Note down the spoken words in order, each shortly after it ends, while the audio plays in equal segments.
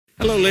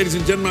Hello, ladies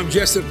and gentlemen, I'm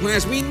Jesse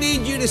Duplantis. We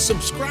need you to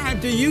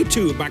subscribe to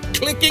YouTube by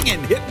clicking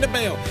and hitting the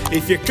bell.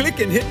 If you click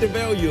and hit the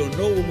bell, you'll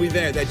know when we're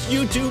there. That's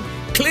YouTube.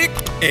 Click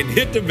and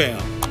hit the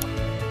bell.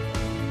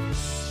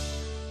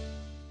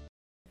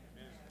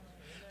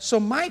 So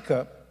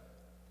Micah,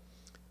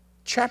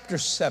 chapter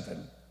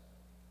 7,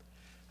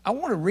 I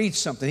want to read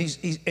something.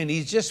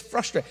 He's just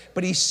frustrated,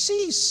 but he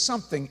sees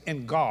something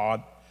in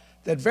God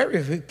that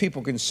very few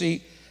people can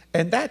see,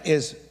 and that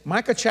is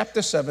Micah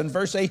chapter 7,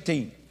 verse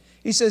 18.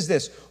 He says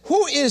this,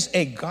 "Who is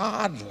a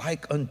God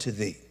like unto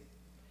thee,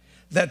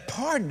 that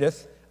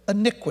pardoneth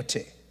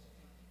iniquity,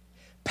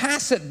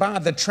 passeth by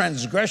the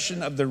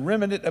transgression of the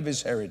remnant of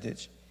his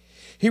heritage?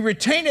 He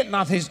retaineth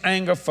not his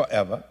anger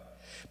forever,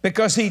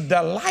 because he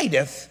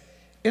delighteth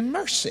in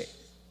mercy.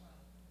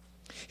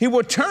 He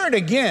will turn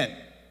again.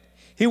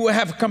 He will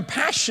have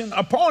compassion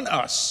upon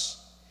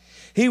us.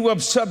 He will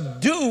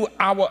subdue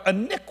our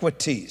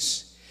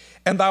iniquities,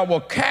 and thou will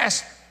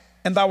cast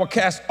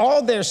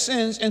all their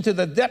sins into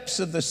the depths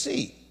of the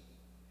sea."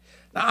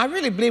 Now, I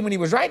really believe when he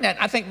was writing that,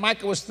 I think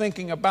Micah was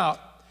thinking about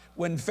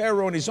when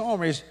Pharaoh and his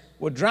armies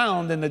were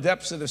drowned in the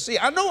depths of the sea.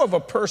 I know of a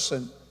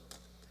person,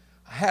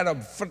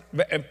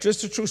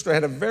 just a true story,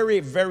 had a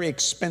very, very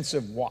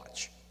expensive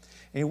watch,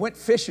 and he went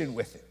fishing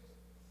with it.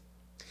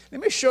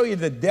 Let me show you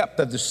the depth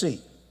of the sea.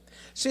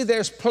 See,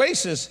 there's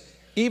places,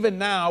 even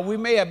now, we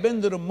may have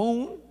been to the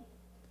moon,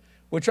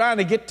 we're trying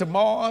to get to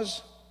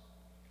Mars,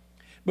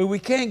 but we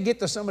can't get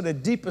to some of the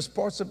deepest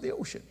parts of the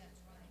ocean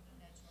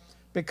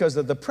because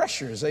of the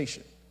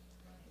pressurization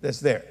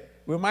that's there.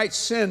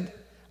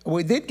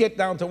 We did get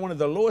down to one of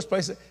the lowest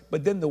places,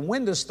 but then the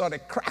windows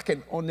started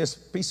cracking on this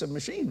piece of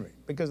machinery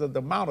because of the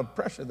amount of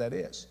pressure that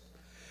is.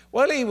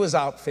 Well, he was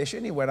out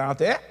fishing. He went out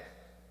there,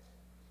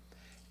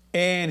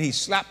 and he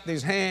slapped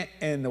his hand,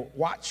 and the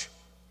watch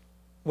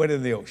went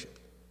in the ocean.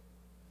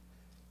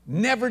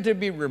 Never to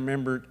be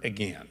remembered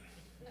again.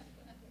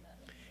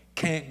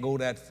 Can't go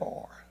that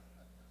far.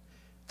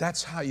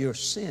 That's how your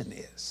sin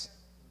is.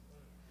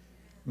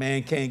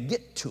 Man can't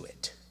get to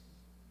it.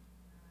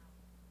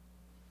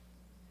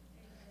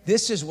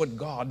 This is what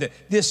God did.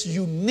 This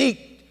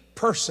unique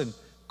person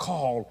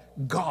called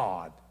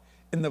God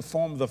in the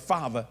form of the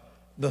Father,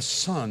 the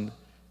Son,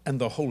 and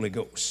the Holy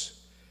Ghost.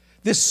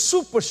 This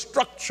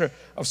superstructure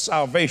of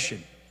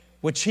salvation,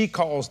 which he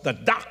calls the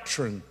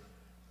doctrine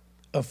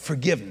of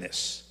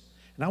forgiveness.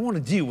 And I want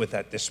to deal with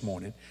that this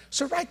morning.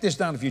 So write this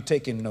down if you're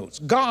taking notes.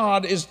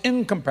 God is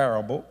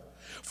incomparable,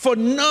 for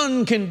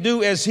none can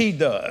do as he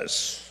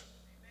does.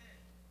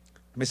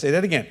 Let me say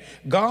that again.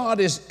 God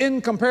is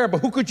incomparable.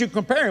 Who could you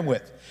compare him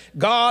with?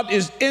 God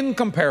is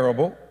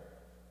incomparable,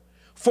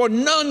 for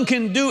none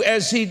can do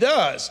as he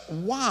does.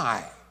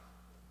 Why?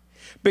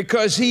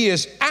 Because he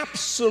is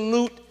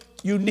absolute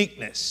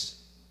uniqueness.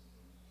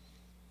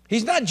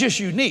 He's not just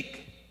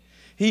unique.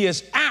 He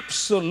is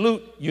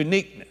absolute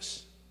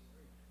uniqueness.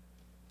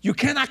 You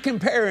cannot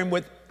compare him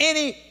with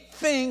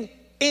anything,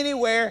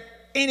 anywhere,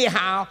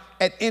 anyhow,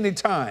 at any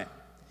time.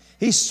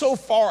 He's so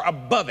far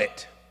above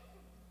it.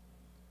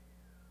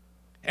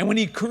 And when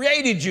he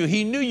created you,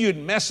 he knew you'd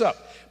mess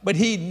up, but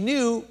he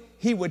knew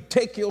he would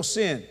take your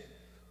sin,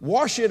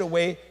 wash it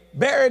away,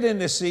 bury it in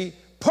the sea,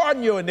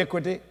 pardon your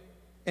iniquity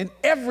in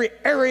every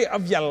area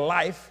of your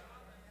life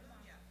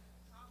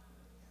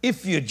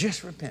if you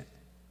just repent,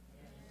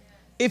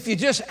 if you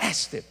just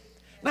asked him.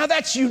 Now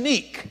that's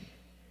unique.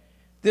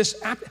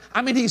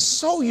 He's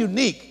so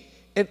unique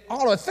in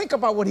all of it. Think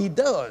about what he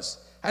does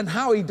and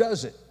how he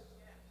does it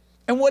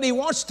and what he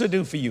wants to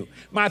do for you.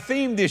 My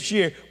theme this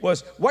year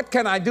was, what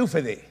can I do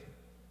for thee?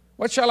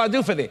 What shall I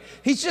do for thee?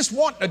 He's just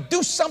wanting to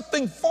do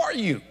something for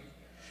you,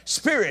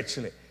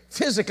 spiritually,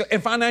 physically,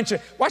 and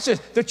financially. Watch this.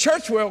 The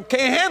church world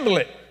can't handle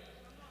it.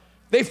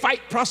 They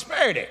fight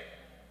prosperity,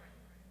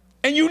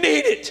 and you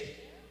need it.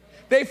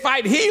 They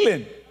fight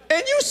healing,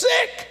 and you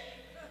sick.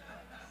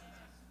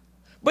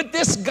 But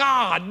this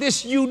God,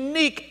 this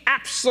unique,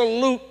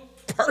 absolute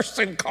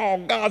person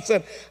called God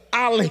said,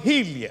 I'll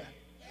heal you.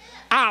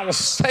 I'll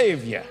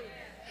save you.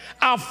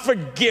 I'll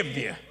forgive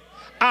you.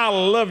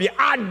 I'll love you.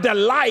 I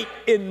delight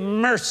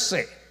in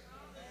mercy.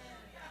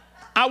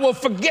 I will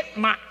forget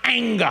my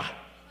anger.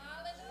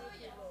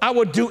 I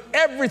will do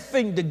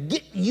everything to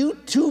get you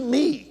to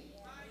me.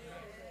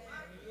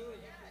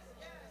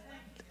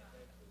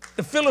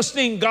 The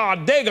Philistine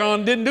god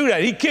Dagon didn't do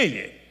that. He killed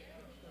you.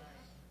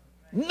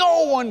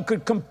 No one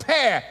could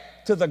compare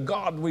to the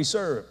God we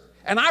serve.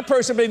 And I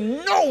personally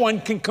believe no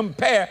one can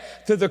compare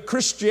to the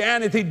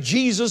Christianity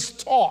Jesus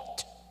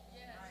taught.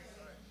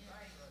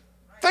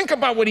 Think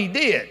about what he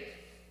did.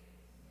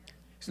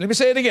 So let me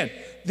say it again.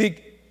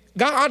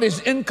 God is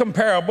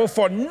incomparable,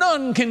 for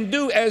none can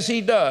do as he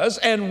does.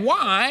 And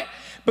why?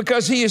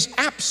 Because he is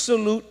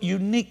absolute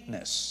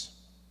uniqueness.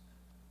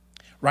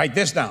 Write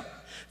this down.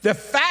 The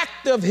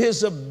fact of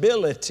his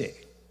ability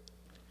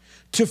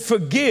to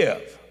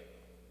forgive.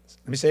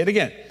 Let me say it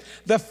again.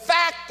 The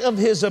fact of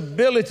his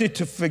ability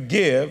to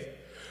forgive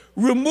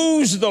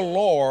removes the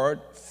Lord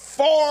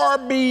far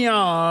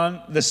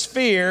beyond the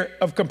sphere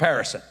of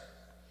comparison.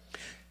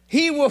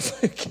 He will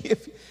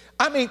forgive you.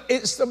 I mean,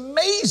 it's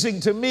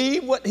amazing to me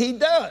what he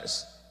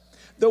does.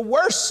 The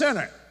worst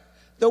sinner,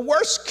 the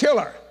worst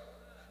killer,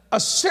 a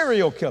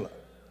serial killer,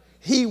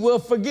 he will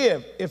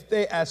forgive if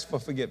they ask for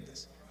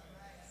forgiveness.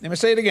 Let me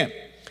say it again.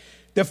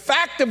 The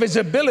fact of his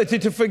ability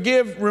to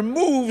forgive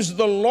removes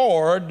the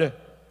Lord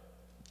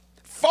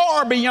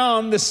far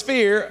beyond the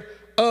sphere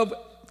of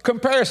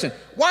comparison.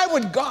 Why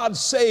would God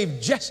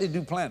save Jesse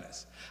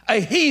Duplantis, a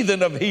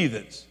heathen of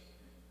heathens,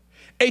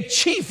 a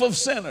chief of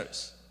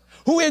sinners,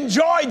 who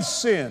enjoyed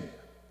sin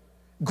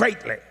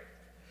greatly,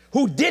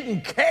 who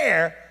didn't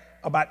care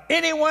about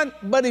anyone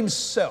but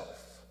himself,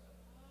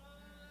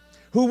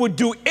 who would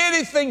do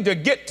anything to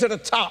get to the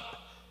top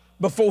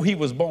before he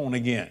was born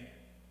again?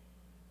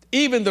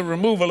 Even the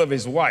removal of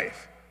his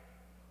wife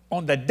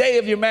on the day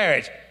of your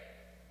marriage.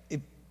 If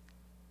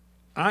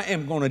I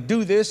am going to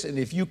do this, and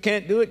if you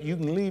can't do it, you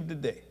can leave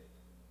today.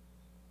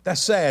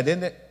 That's sad,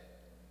 isn't it?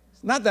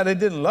 It's not that I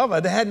didn't love her.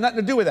 It had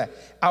nothing to do with that.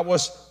 I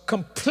was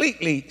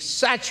completely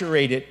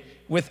saturated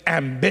with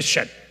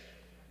ambition.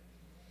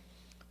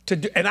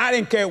 And I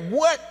didn't care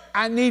what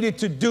I needed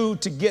to do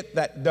to get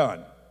that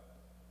done.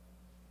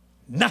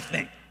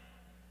 Nothing.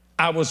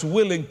 I was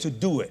willing to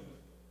do it.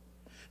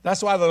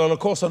 That's why the La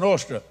Cosa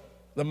Nostra,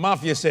 the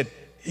mafia, said,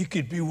 he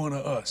could be one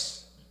of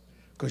us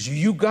because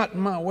you got in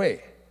my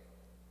way.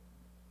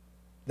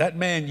 That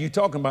man you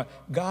talking about,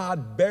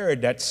 God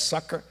buried that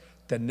sucker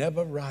to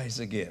never rise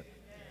again.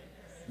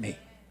 Me.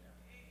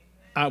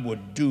 I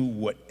would do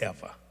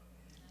whatever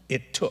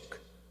it took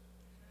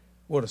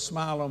with a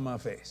smile on my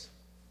face.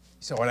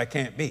 You say, well, that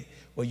can't be.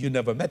 Well, you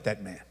never met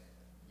that man.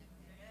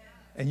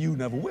 And you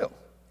never will.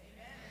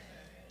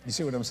 You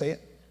see what I'm saying?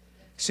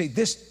 See,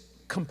 this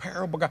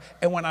comparable God.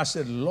 And when I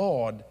said,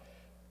 Lord,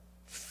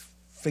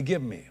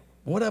 forgive me,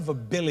 whatever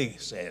Billy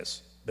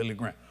says, Billy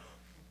Graham,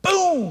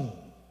 boom,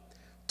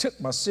 took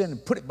my sin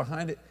and put it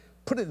behind it,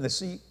 put it in the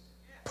seat,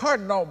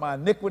 pardoned all my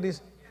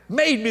iniquities,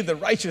 made me the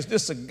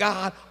righteousness of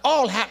God,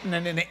 all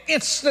happening in an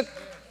instant.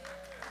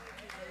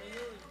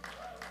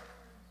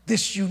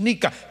 This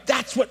unique God.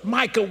 That's what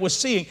Micah was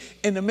seeing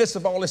in the midst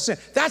of all his sin.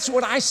 That's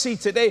what I see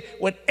today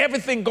with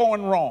everything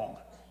going wrong.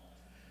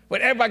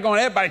 With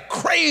everybody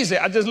crazy.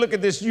 I just look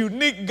at this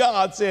unique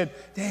God saying,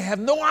 they have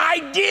no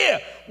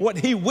idea what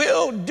he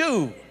will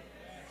do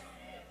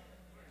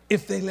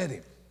if they let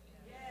him.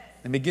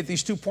 Let me get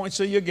these 2 points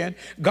to you again.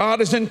 God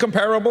is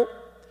incomparable,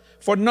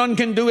 for none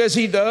can do as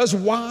he does.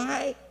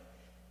 Why?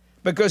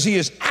 Because he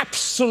is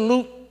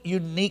absolute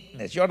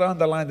uniqueness. You ought to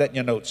underline that in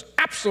your notes.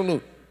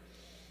 Absolute.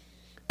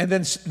 And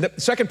then the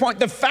second point,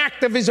 the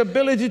fact of his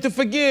ability to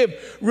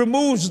forgive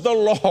removes the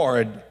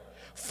Lord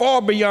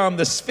far beyond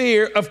the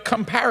sphere of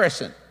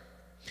comparison.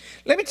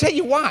 Let me tell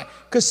you why.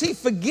 Because, see,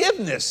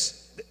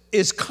 forgiveness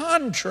is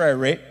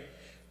contrary.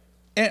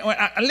 And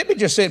let me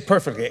just say it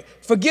perfectly.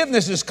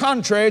 Forgiveness is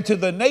contrary to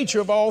the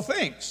nature of all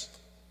things.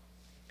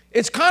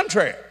 It's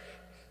contrary.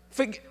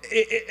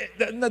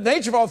 The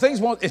nature of all things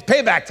is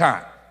payback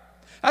time.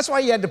 That's why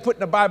you had to put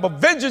in the Bible,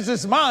 vengeance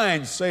is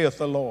mine, saith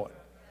the Lord.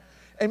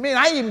 And man,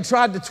 I even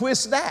tried to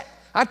twist that.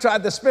 I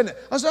tried to spin it.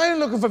 I said, I ain't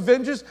looking for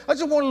vengeance. I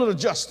just want a little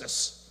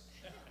justice.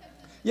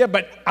 Yeah,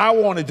 but I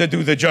wanted to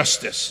do the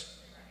justice.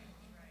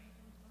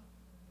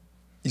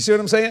 You see what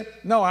I'm saying?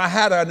 No, I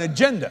had an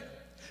agenda.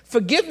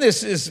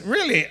 Forgiveness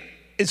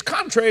is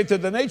contrary to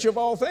the nature of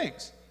all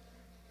things.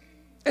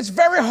 It's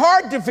very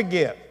hard to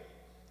forgive.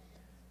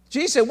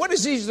 Jesus said, what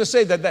is easy to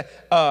say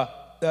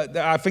that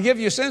I forgive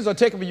your sins or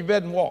take them in your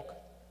bed and walk?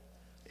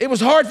 It was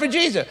hard for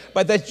Jesus,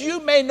 but that you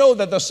may know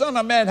that the Son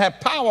of Man have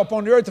power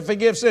upon the earth to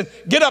forgive sins.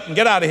 Get up and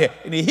get out of here.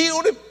 And he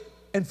healed him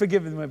and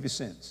forgive him of his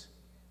sins.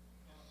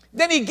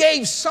 Then he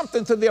gave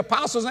something to the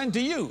apostles and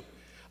to you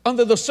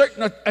under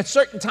at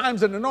certain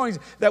times and anointings,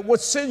 that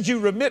what sins you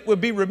remit would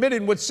be remitted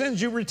and what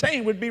sins you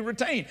retain would be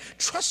retained.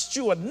 Trust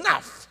you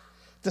enough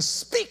to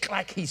speak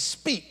like he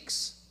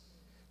speaks,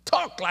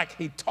 talk like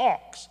he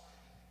talks,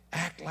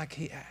 act like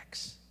he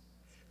acts,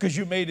 because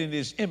you're made in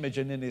his image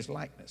and in his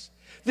likeness.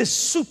 This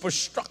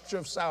superstructure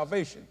of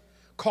salvation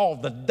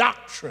called the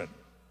doctrine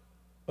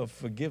of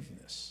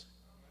forgiveness.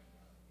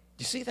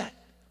 Do you see that?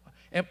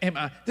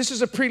 This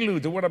is a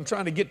prelude to what I'm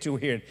trying to get to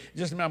here.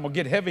 Just a minute, I'm going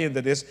to get heavy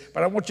into this,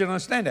 but I want you to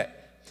understand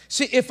that.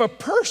 See, if a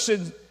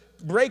person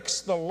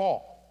breaks the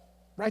law,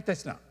 write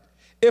this down.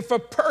 If a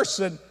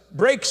person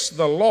breaks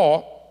the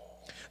law,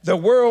 the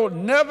world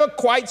never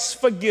quite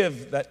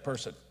forgives that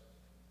person.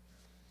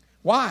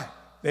 Why?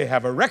 They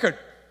have a record.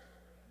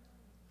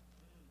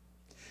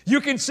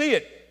 You can see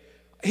it.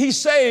 He's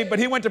saved, but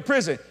he went to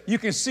prison. You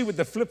can see with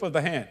the flip of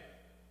the hand.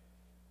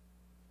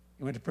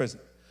 He went to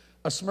prison.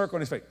 A smirk on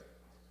his face.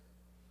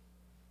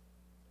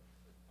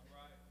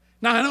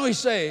 Now, I know he's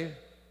saved,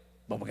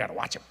 but we got to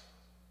watch him.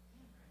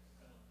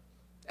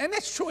 And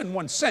that's true in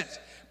one sense.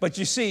 But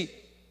you see,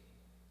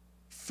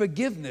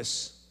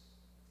 forgiveness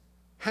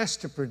has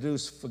to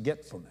produce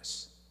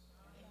forgetfulness.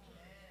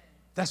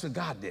 That's what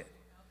God did.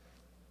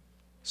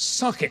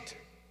 Sunk it.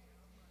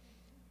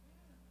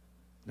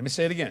 Let me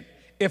say it again.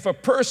 If a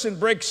person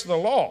breaks the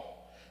law,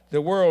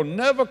 the world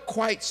never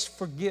quite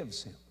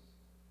forgives him.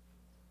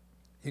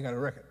 He got a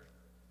record.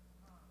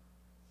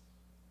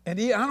 And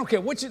I don't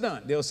care what you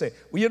done. They'll say,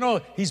 well, you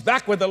know, he's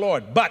back with the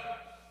Lord. But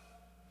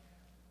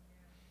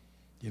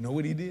you know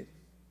what he did?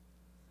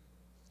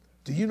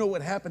 Do you know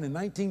what happened in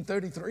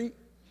 1933?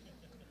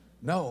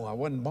 No, I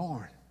wasn't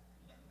born.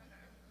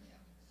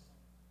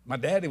 My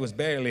daddy was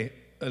barely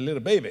a little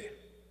baby.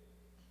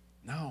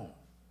 No.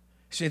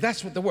 See,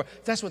 that's what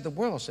the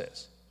world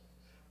says.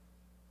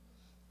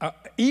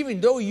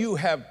 Even though you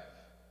have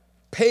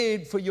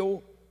paid for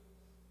your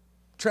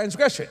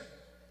transgression,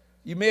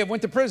 you may have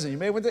went to prison,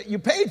 you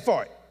paid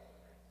for it.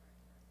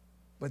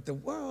 But the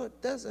world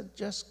doesn't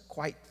just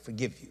quite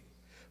forgive you.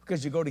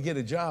 Because you go to get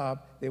a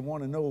job, they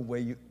want to know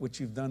what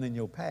you've done in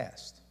your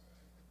past.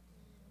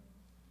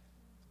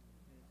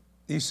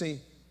 You see,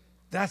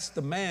 that's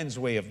the man's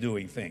way of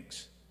doing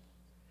things.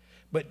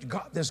 But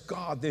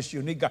God, this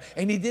unique God,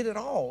 and he did it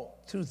all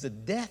through the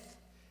death,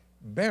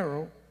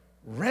 burial,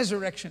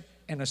 resurrection,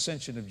 and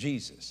ascension of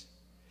Jesus.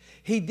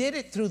 He did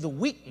it through the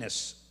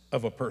weakness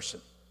of a person,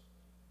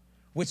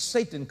 which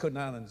Satan could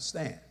not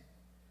understand.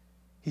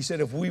 He said,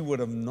 if we would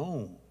have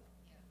known,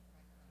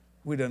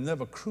 we'd have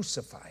never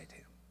crucified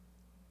him.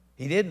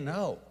 He didn't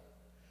know.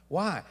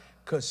 Why?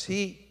 Because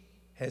he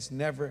has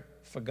never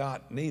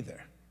forgotten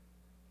either.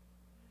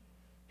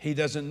 He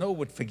doesn't know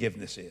what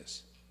forgiveness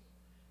is.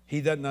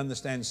 He doesn't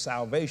understand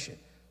salvation.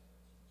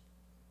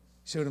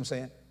 See what I'm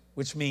saying?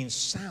 Which means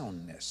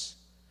soundness.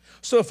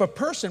 So if a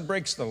person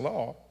breaks the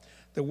law,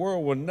 the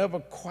world will never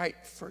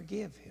quite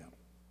forgive him.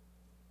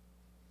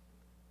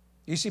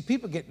 You see,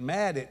 people get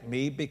mad at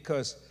me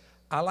because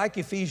I like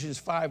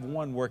Ephesians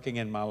 5:1 working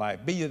in my life.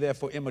 Be ye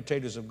therefore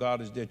imitators of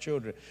God as dear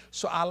children.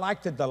 So I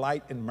like to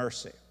delight in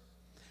mercy.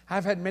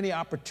 I've had many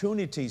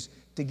opportunities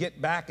to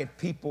get back at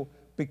people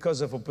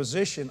because of a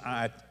position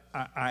I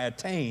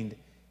attained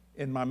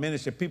in my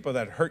ministry, people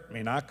that hurt me,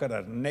 and I could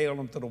have nailed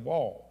them to the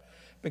wall.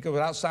 Because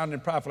without sounding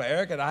prideful or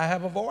arrogant, I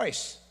have a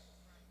voice.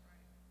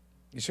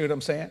 You see what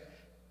I'm saying?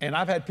 And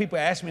I've had people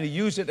ask me to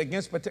use it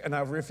against me, and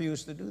I've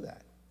refused to do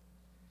that.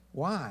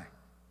 Why?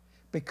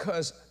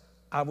 Because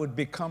I would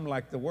become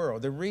like the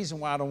world. The reason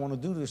why I don't want to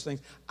do those things,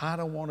 I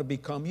don't want to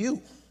become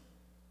you.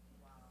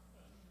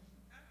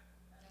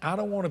 I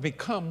don't want to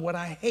become what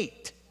I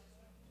hate.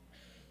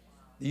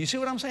 You see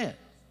what I'm saying?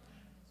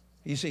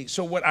 You see,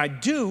 so what I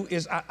do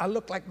is I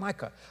look like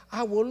Micah.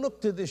 I will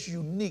look to this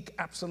unique,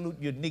 absolute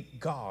unique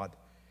God.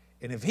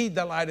 And if he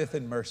delighteth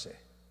in mercy,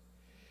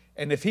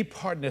 and if he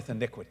pardoneth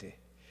iniquity,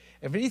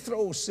 if he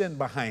throws sin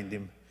behind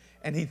him,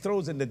 and he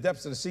throws in the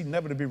depths of the sea,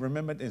 never to be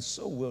remembered, and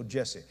so will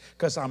Jesse.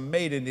 Because I'm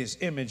made in his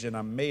image and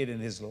I'm made in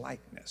his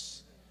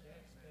likeness.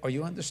 Are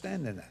you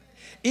understanding that?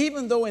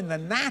 Even though in the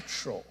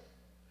natural,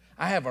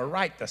 I have a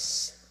right to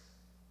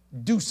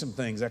do some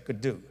things I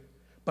could do.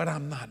 But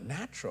I'm not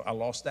natural. I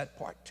lost that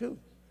part too.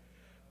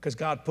 Because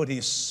God put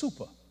his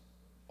super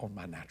on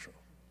my natural.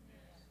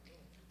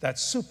 That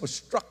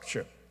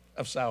superstructure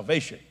of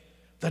salvation.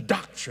 The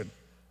doctrine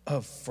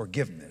of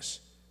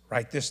forgiveness.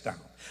 Write this down.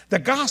 The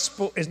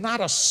gospel is not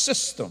a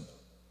system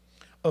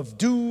of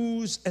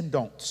do's and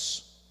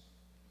don'ts.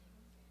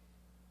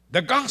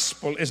 The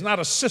gospel is not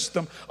a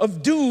system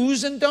of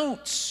do's and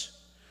don'ts,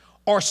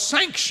 or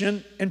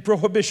sanction and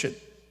prohibition.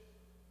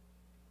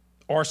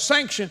 Or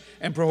sanction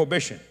and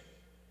prohibition.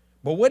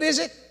 But what is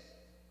it?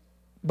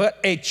 But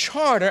a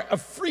charter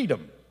of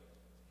freedom.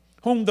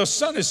 Whom the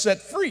Son has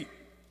set free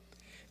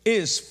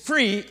is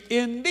free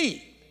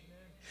indeed.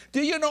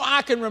 Do you know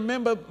I can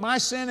remember my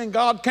sin and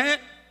God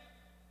can't?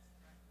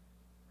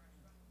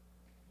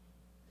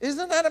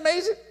 Isn't that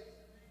amazing?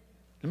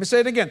 Let me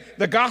say it again.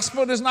 The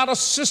gospel is not a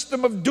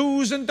system of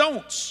do's and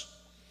don'ts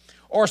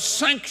or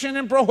sanction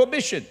and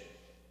prohibition,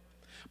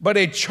 but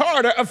a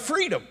charter of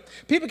freedom.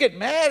 People get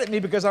mad at me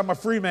because I'm a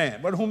free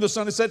man. But whom the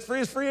Son has set free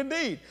is free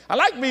indeed. I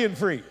like being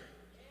free.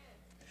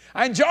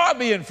 I enjoy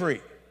being free.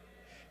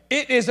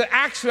 It is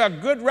actually a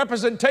good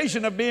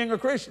representation of being a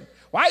Christian.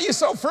 Why are you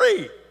so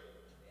free?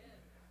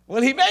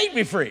 Well, he made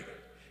me free.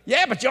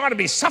 Yeah, but you ought to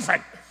be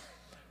suffering.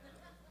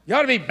 You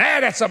ought to be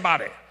mad at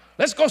somebody.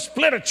 Let's go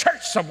split a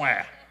church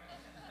somewhere.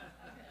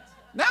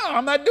 No,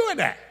 I'm not doing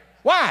that.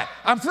 Why?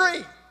 I'm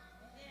free.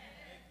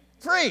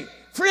 Free.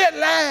 Free at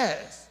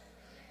last.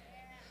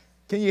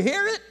 Can you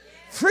hear it?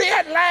 Free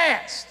at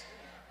last.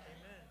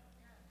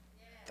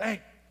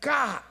 Thank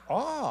God.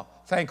 Oh,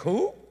 thank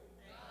who?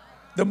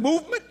 The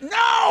movement?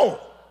 No.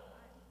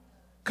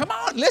 Come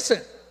on,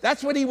 listen.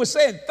 That's what he was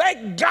saying.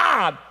 Thank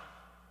God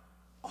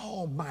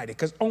Almighty,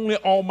 because only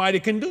Almighty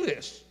can do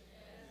this.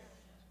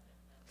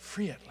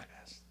 Free at last.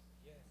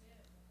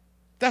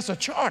 That's a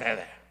charter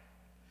there.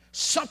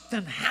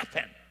 Something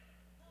happened.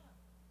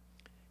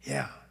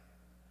 Yeah.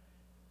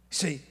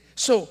 See,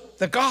 so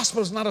the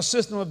gospel is not a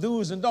system of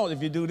do's and don'ts.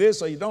 If you do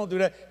this or you don't do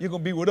that, you're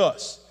going to be with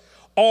us.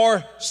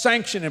 Or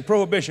sanction and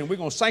prohibition. We're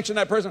going to sanction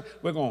that person.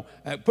 We're going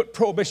to put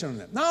prohibition on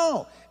them.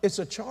 No, it's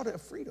a charter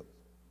of freedom.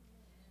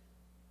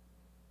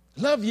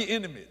 Love your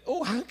enemies.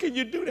 Oh, how can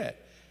you do that?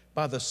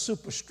 By the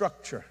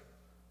superstructure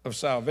of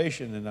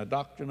salvation and the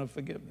doctrine of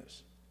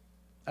forgiveness.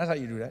 That's how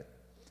you do that.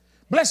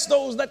 Bless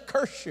those that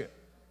curse you.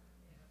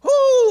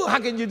 Whoo, how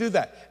can you do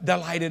that?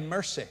 Delight in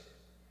mercy.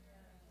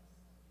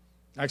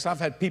 Like, I've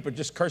had people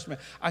just curse me.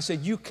 I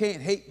said, you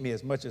can't hate me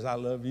as much as I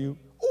love you.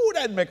 Ooh,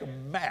 that doesn't make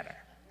them matter.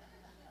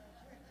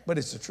 But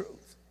it's the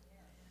truth.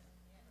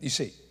 You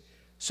see.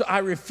 So I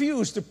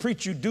refuse to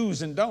preach you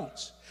do's and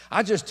don'ts.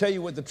 I just tell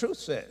you what the truth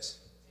says.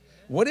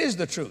 What is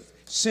the truth?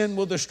 Sin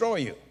will destroy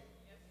you.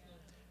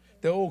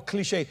 The old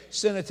cliche,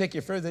 sin will take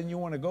you further than you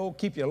want to go,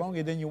 keep you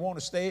longer than you want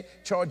to stay,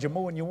 charge you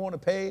more than you want to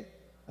pay.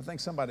 I think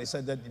somebody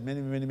said that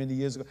many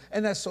years ago.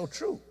 And that's so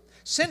true.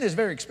 Sin is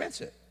very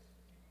expensive.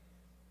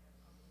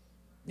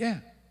 Yeah.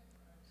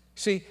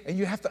 See, and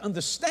you have to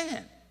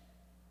understand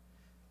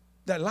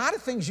that a lot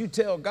of things you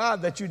tell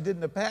God that you did in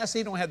the past,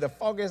 he don't have the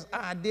foggiest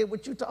idea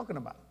what you're talking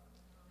about.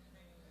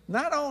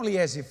 Not only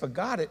has he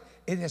forgot it,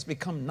 it has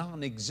become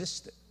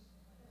non-existent.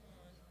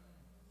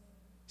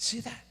 See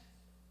that?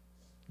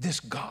 This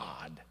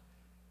God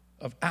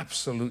of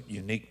absolute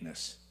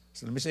uniqueness.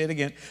 So let me say it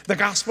again. The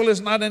gospel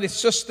is not a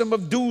system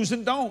of do's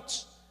and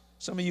don'ts.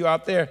 Some of you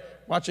out there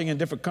watching in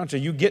different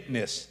countries, you getting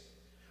this.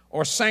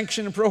 Or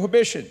sanction and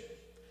prohibition,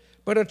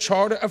 but a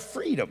charter of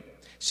freedom.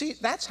 See,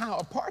 that's how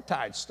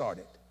apartheid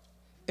started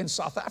in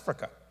South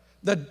Africa.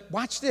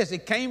 Watch this.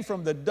 It came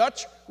from the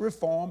Dutch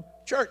Reformed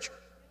Church.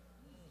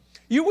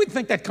 You would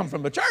think that come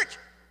from the church.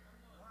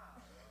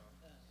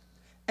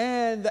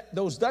 And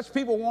those Dutch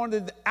people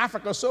wanted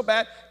Africa so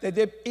bad that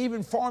they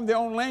even formed their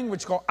own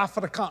language called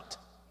Afrikaans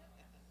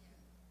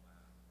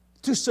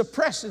to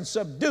suppress and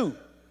subdue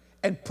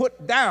and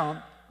put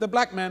down the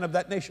black man of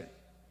that nation.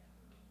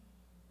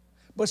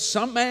 But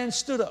some man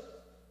stood up.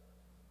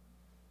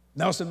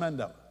 Nelson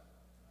Mandela.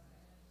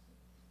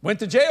 Went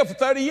to jail for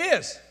 30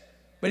 years,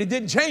 but he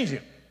didn't change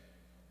him.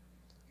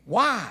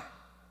 Why?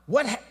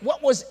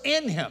 What was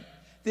in him?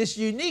 This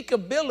unique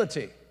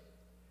ability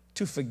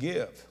to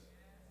forgive.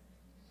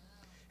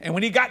 And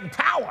when he got in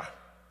power,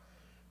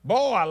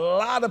 boy, a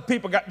lot of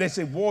people they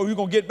said, boy, you're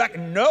going to get back.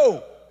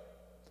 No.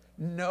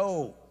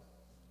 No.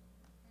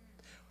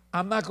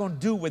 I'm not going to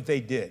do what they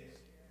did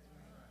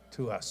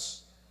to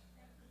us.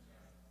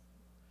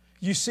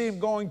 You see him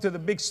going to the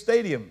big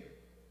stadium.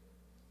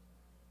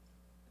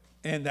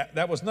 And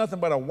that was nothing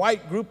but a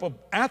white group of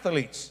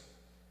athletes.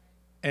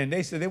 And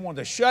they said they wanted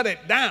to shut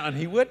it down.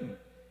 He wouldn't.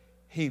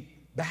 He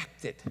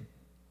backed it.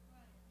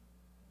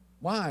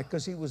 Why?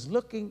 Because he was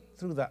looking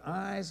through the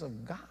eyes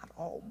of God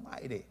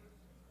Almighty.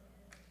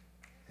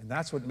 And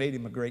that's what made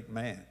him a great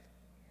man.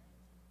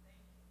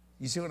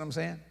 You see what I'm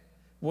saying?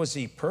 Was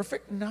he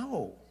perfect?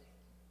 No.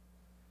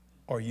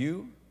 Are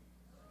you?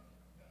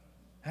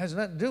 It has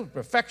nothing to do with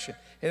perfection.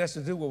 It has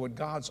to do with what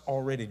God's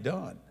already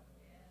done.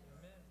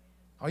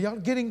 Are y'all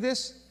getting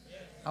this?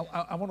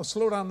 I want to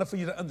slow down enough for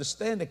you to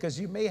understand it, because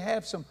you may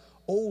have some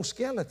old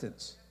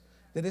skeletons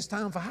that it's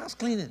time for house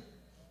cleaning.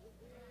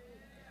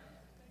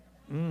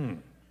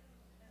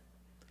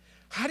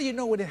 How do you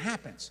know when it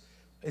happens?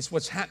 It's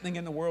what's happening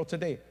in the world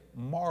today.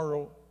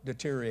 Moral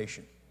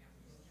deterioration.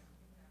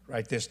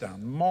 Write this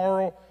down.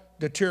 Moral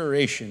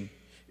deterioration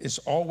is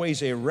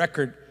always a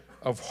record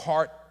of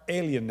heart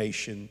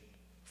alienation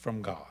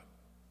from God.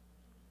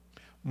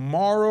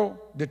 Moral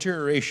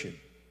deterioration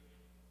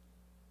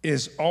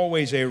is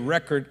always a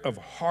record of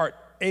heart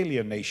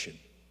alienation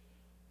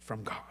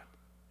from God.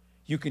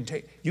 You can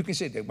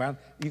say that, well,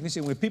 you can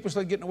say when people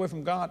start getting away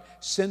from God,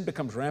 sin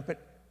becomes rampant,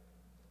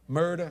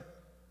 murder.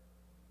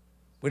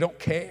 We don't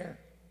care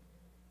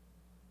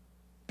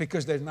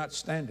because there's not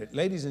standard.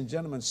 Ladies and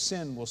gentlemen,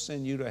 sin will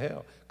send you to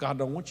hell. God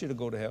don't want you to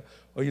go to hell.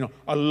 Or,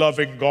 a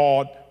loving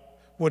God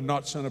would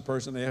not send a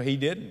person to hell. He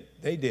didn't.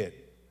 They did.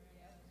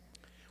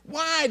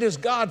 Why does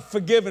God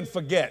forgive and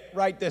forget?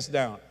 Write this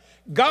down.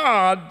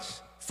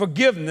 God's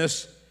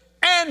forgiveness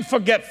and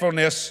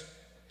forgetfulness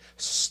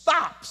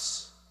stops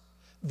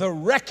the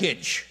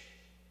wreckage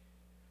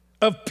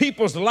of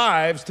people's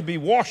lives to be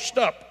washed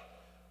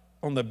up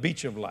on the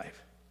beach of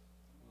life.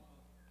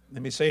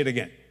 Let me say it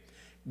again.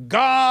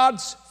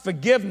 God's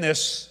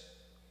forgiveness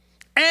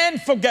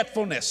and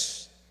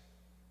forgetfulness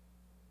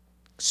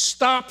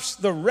stops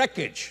the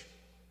wreckage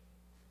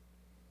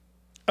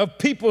of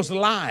people's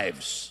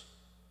lives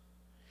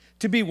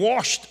to be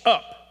washed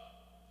up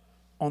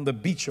on the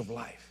beach of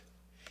life.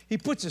 He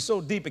puts it so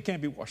deep it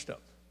can't be washed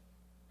up.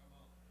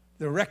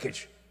 The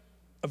wreckage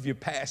of your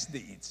past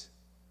deeds.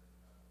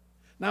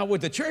 Now,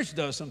 what the church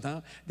does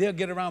sometimes, they'll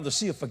get around the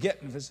sea of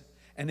forgetfulness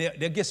and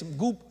they'll get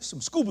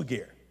some scuba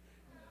gear.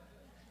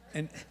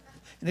 And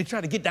they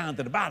try to get down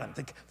to the bottom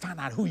to find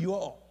out who you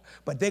are.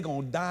 But they're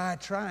going to die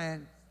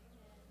trying.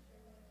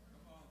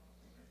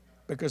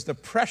 Because the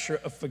pressure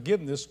of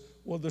forgiveness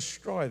will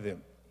destroy them.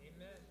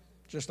 Amen.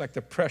 Just like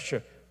the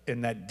pressure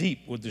in that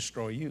deep will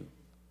destroy you.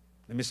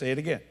 Let me say it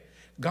again.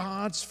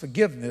 God's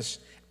forgiveness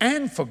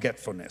and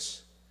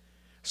forgetfulness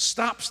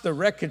stops the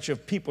wreckage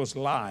of people's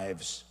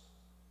lives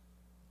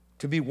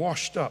to be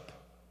washed up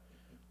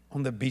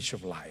on the beach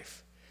of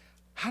life.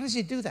 How does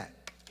he do that?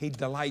 He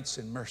delights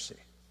in mercy.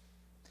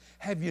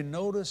 Have you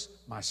noticed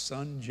my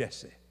son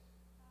Jesse?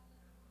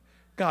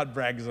 God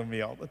brags on me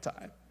all the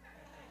time.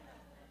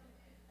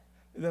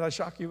 Did I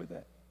shock you with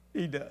that?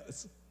 He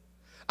does.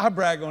 I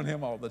brag on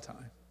him all the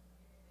time.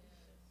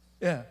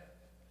 Yeah.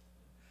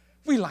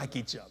 like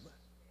each other.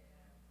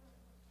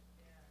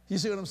 You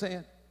see what I'm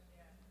saying?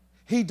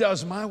 He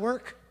does my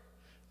work,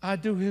 I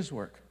do his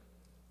work.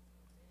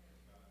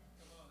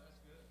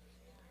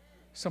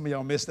 Some of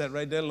y'all missed that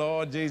right there.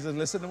 Lord Jesus,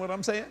 listen to what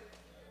I'm saying.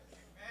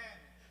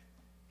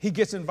 He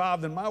gets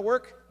involved in my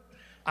work,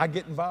 I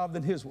get involved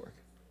in his work.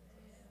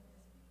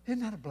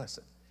 Isn't that a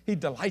blessing? He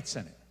delights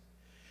in it.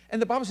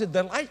 And the Bible said,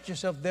 delight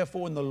yourself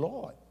therefore in the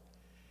Lord.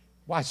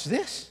 Watch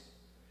this.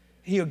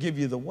 He'll give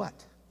you the what?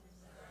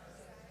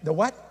 The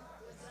what?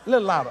 A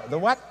little louder. The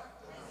what?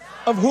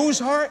 Of whose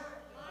heart?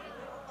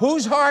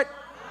 Whose heart?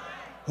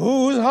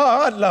 Whose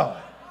heart, Lord?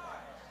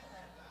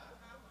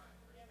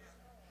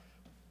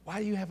 Why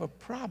do you have a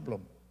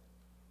problem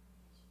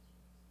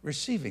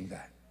receiving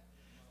that?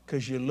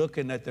 Because you're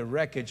looking at the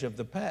wreckage of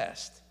the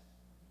past.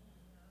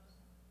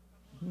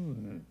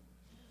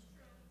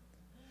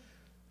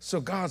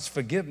 So God's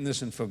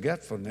forgiveness and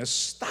forgetfulness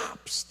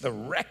stops the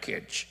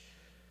wreckage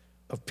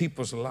of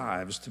people's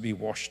lives to be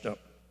washed up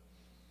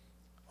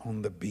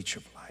on the beach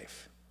of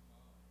life.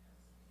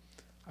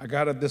 I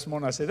got up this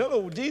morning, I said,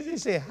 hello, Jesus. He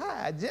said,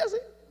 hi, Jesse.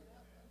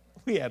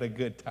 We had a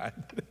good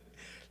time.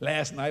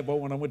 Last night, boy,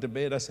 when I went to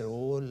bed, I said,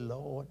 oh,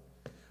 Lord,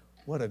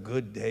 what a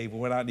good day. We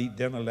went out and eat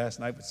dinner last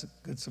night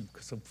with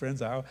some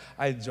friends. I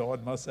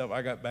enjoyed myself.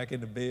 I got back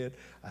into bed.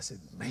 I said,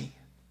 man,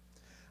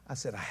 I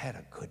had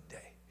a good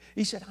day.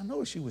 He said, I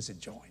noticed you was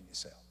enjoying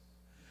yourself.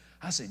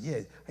 I said,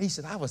 yeah. He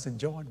said, I was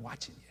enjoying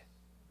watching you.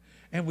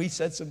 And we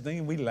said some things,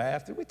 and we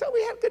laughed, and we thought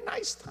we had a good,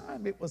 nice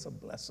time. It was a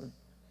blessing.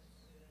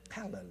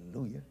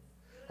 Hallelujah.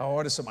 I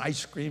ordered some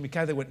ice cream. And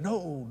Kathy went,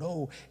 no,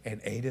 no, and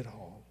ate it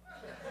all.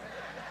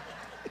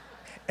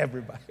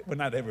 Everybody. Well,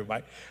 not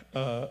everybody.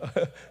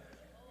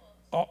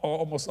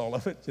 Almost all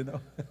of it, you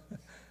know.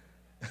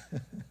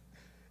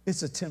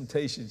 It's a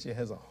temptation. She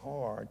has a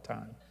hard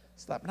time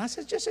stopping. And I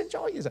said, just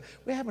enjoy yourself.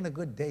 We're having a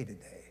good day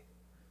today.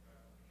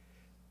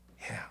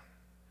 Yeah.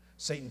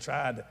 Satan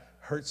tried to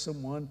hurt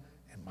someone,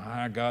 and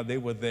my God, they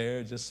were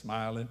there just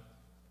smiling.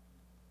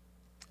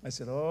 I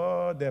said,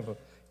 oh, devil,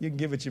 you can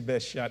give it your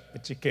best shot,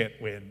 but you can't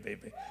win,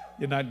 baby.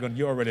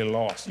 You're already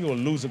lost. You're a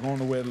loser going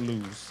nowhere to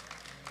lose.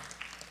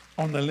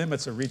 On the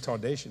limits of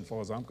retardation, as far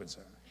as I'm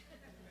concerned.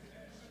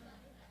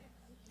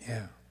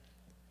 Yeah.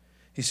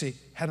 You see,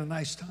 had a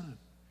nice time.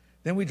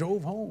 Then we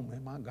drove home,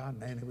 and my God,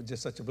 man, it was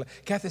just such a blessing.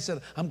 Kathy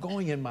said, I'm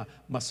going in my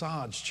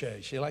massage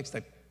chair. She likes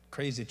that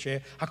crazy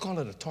chair. I call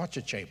it a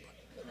torture chamber.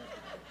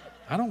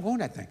 I don't go in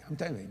that thing. I'm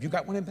telling you, you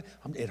got one of them?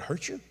 It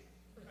hurts you?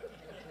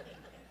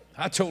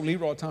 I told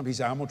Leroy Tom, he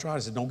said, I'm going to try. I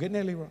said, don't get in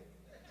there, Leroy.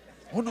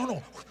 Oh,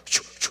 no.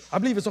 I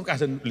believe it's okay. I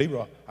said,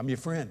 Leroy, I'm your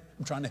friend.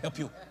 I'm trying to help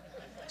you.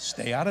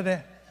 Stay out of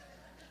there.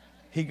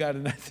 He got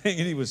in that thing,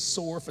 and he was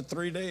sore for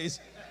 3 days.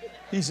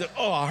 He said,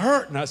 oh, I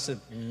hurt. And I said,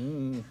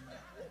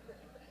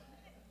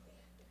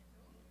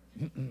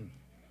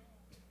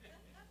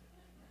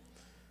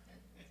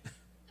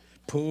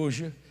 Pulls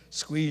you,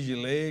 squeeze your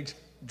legs,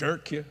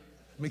 jerk you,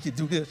 make you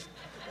do this.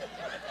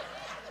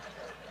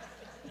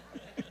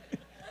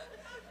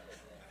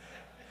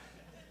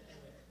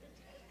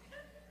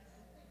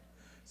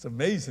 It's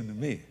amazing to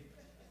me.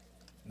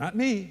 Not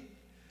me.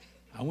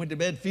 I went to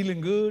bed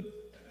feeling good,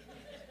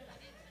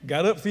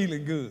 got up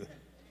feeling good.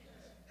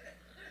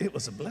 It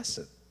was a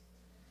blessing.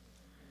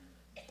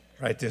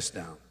 Write this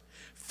down.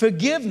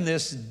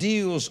 Forgiveness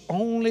deals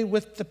only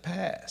with the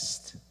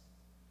past.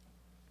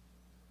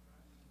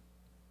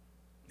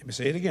 Let me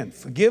say it again.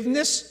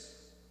 Forgiveness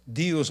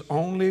deals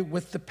only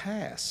with the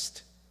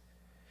past.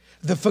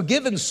 The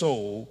forgiven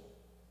soul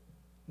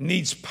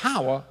needs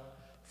power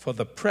for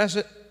the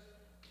present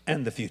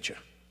and the future.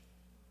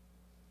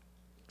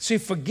 See,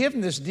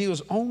 forgiveness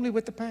deals only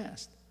with the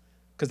past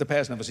because the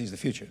past never sees the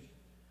future.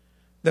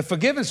 The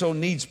forgiven soul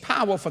needs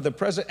power for the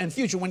present and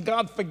future. When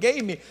God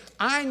forgave me,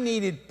 I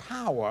needed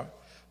power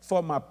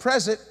for my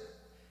present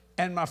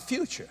and my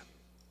future.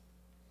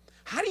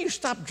 How do you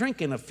stop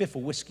drinking a fifth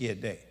of whiskey a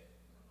day?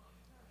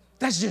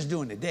 That's just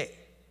during the day.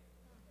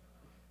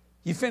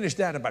 You finish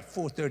that about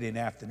 4:30 in the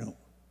afternoon.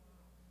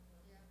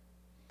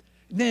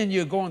 Then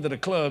you're going to the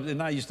club, and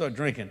now you start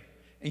drinking,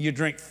 and you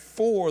drink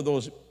 4 of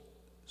those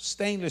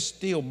stainless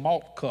steel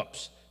malt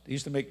cups they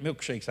used to make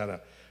milkshakes out of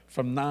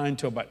from 9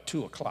 to about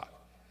 2 o'clock.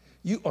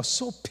 You are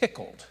so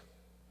pickled.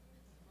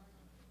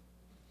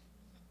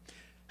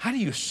 How do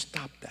you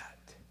stop that?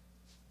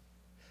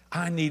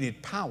 I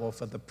needed power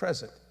for the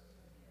present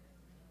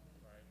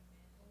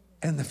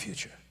and the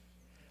future.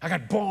 I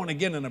got born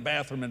again in a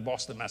bathroom in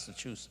Boston,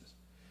 Massachusetts.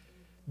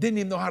 Didn't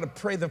even know how to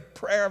pray the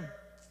prayer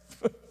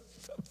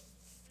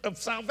of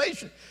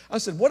salvation. I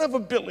said, whatever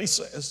Billy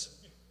says.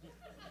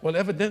 Well,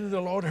 evidently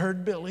the Lord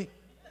heard Billy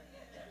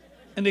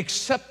and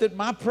accepted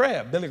my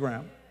prayer, Billy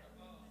Graham.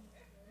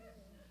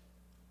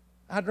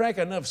 I drank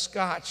enough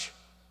scotch,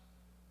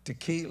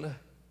 tequila,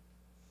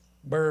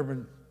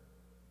 bourbon,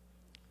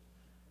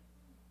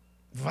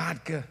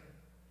 vodka,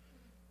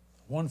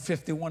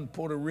 151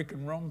 Puerto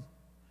Rican rum,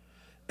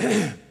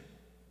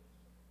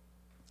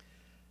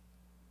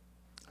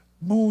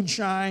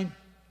 moonshine.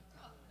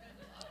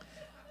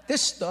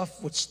 This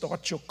stuff would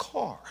start your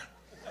car.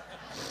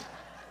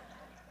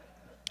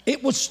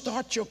 It would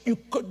start you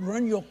could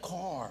run your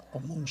car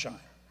on moonshine.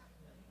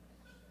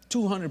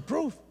 200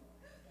 proof.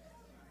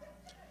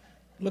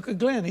 Look at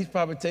Glenn, he's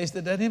probably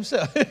tasted that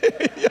himself.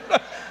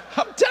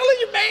 I'm telling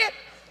you, man,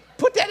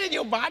 put that in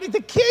your body to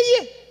kill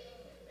you.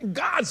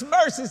 God's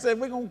mercy said,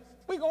 we're gonna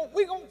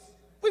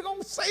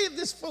save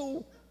this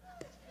fool.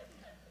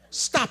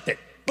 Stopped it.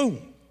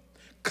 Boom.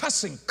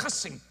 Cussing.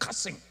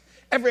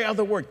 Every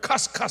other word,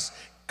 cuss.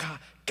 God,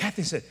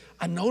 Kathy said,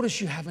 I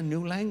noticed you have a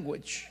new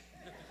language.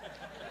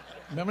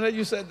 Remember that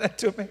you said that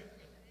to me?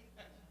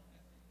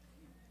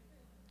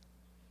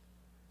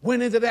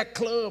 Went into that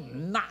club,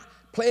 not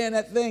playing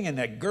that thing, and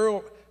that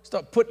girl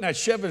started putting that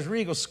Chivas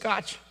Regal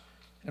scotch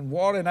and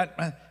water in that.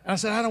 And I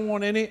said, I don't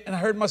want any. And I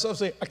heard myself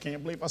say, I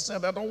can't believe I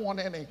said that. I don't want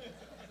any.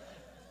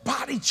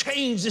 Body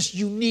change, this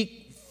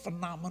unique,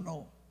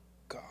 phenomenal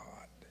God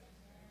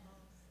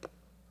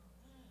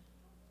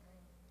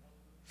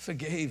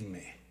forgave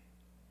me.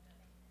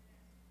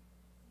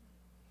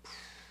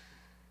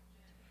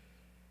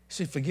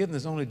 See,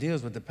 forgiveness only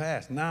deals with the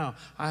past. Now,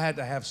 I had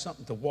to have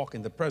something to walk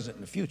in the present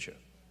and the future.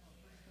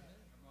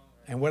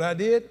 And what I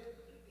did,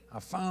 I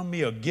found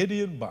me a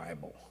Gideon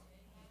Bible.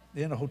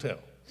 They're in a hotel.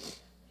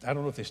 I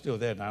don't know if they're still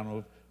there. I don't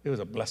know. It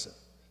was a blessing.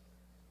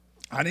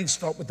 I didn't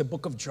start with the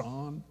book of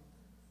John.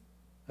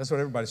 That's what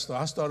everybody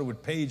started. I started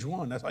with page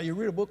 1. That's how you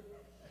read a book.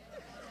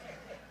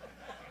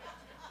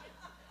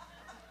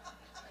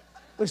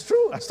 It's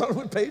true. I started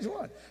with page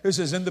 1. It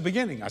says, in the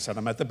beginning. I said,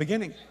 I'm at the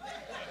beginning.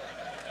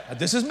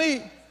 This is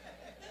me.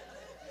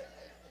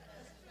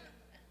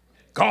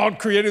 God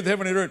created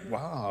heaven and earth.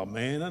 Wow,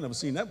 man, I've never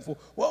seen that before.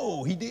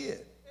 Whoa, he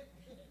did.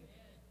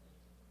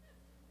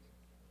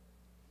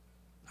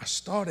 I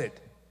started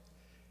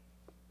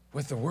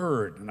with the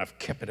word, and I've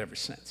kept it ever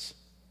since.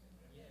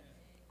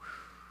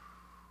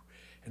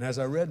 And as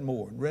I read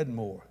more and read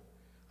more,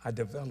 I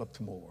developed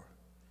more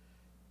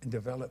and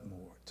developed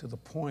more to the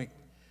point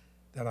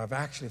that I've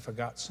actually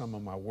forgot some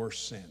of my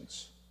worst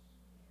sins.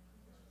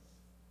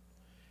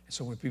 And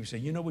so when people say,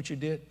 you know what you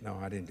did? No,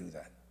 I didn't do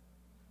that.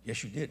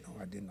 Yes, you did. No,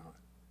 I did not.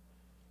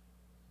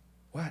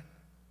 What?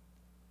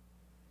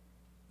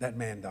 That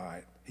man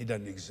died. He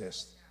doesn't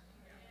exist.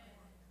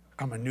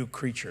 I'm a new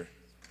creature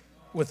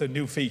with a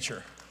new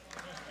feature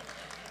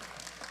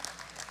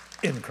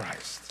in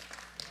Christ.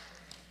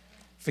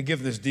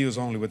 Forgiveness deals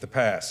only with the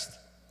past.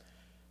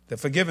 The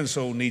forgiven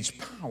soul needs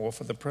power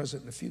for the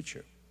present and the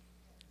future.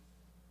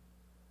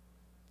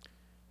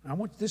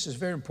 This is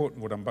very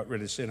important what I'm about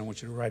ready to say, and I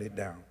want you to write it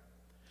down.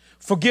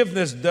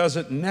 Forgiveness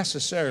doesn't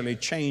necessarily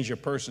change a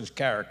person's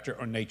character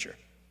or nature.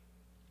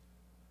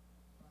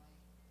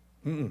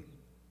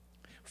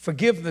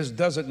 Forgiveness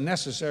doesn't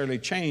necessarily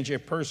change a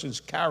person's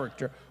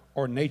character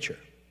or nature.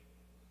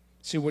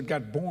 See, what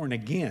got born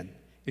again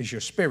is your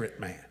spirit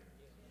man.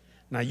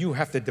 Now you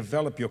have to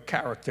develop your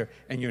character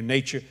and your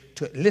nature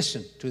to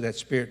listen to that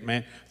spirit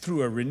man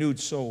through a renewed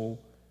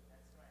soul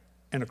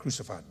and a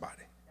crucified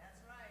body.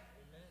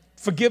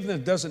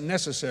 Forgiveness doesn't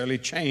necessarily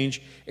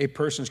change a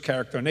person's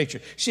character or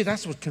nature. See,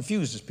 that's what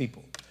confuses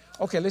people.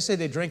 Okay, let's say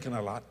they're drinking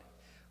a lot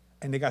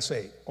and they got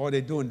saved, or they're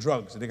doing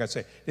drugs and they got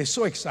saved. They're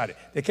so excited.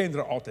 They came to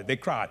the altar. They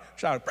cried,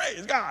 shouted,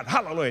 praise God,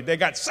 hallelujah. They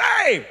got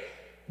saved.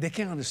 They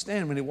can't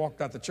understand when they walked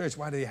out the church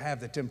why they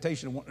have the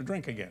temptation of wanting to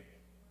drink again.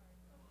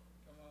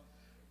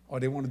 Or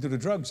they want to do the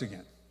drugs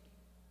again.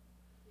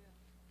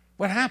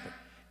 What happened?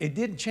 It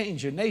didn't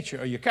change your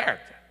nature or your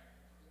character.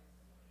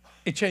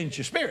 It changed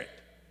your spirit.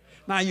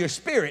 Now your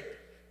spirit,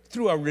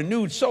 through a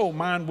renewed soul,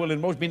 mind, will, and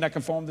emotion, be not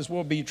conformed to this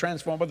world, be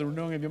transformed by the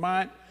renewing of your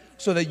mind,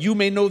 so that you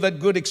may know that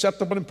good,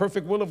 acceptable, and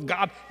perfect will of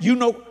God. You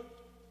know,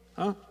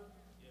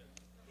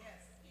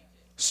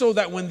 so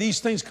that when these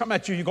things come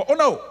at you, you go, oh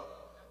no,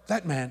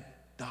 that man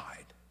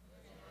died.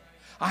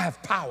 I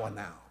have power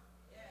now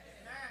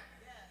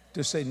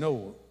to say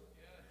no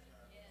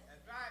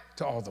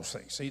to all those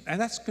things. See,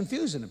 and that's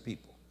confusing to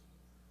people.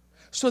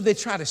 So they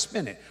try to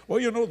spin it. Well,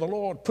 you know, the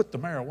Lord put the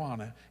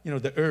marijuana,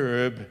 the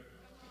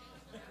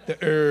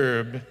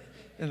herb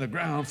in the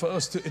ground for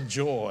us to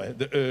enjoy,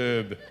 the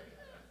herb.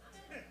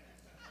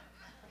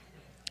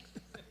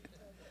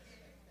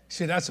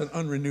 See, that's an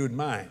unrenewed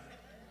mind.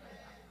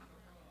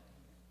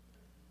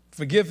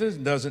 Forgiveness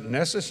doesn't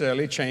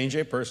necessarily change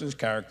a person's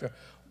character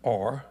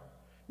or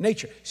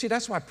nature. See,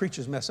 that's why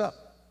preachers mess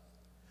up,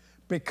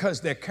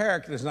 because their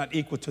character is not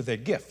equal to their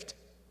gift.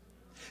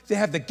 They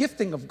have the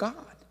gifting of God.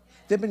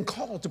 They've been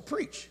called to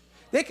preach.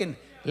 They can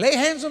lay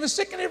hands on the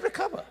sick and they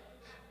recover,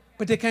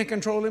 but they can't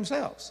control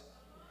themselves.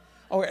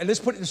 All right,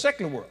 let's put it in the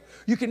secular world.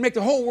 You can make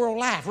the whole world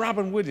laugh.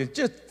 Robin Williams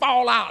just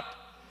fall out,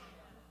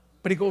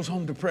 but he goes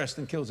home depressed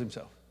and kills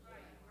himself.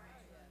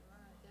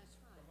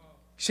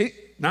 See,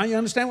 now you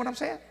understand what I'm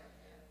saying?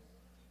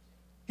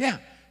 Yeah,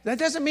 that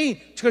doesn't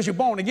mean because you're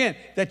born again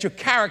that your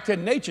character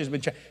and nature has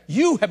been changed.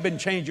 You have been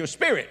changed, your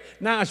spirit.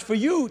 Now it's for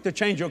you to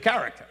change your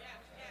character.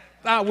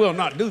 I will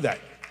not do that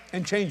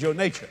and change your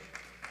nature.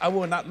 I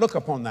will not look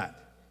upon that.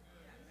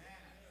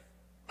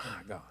 My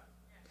God.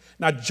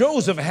 Now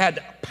Joseph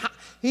had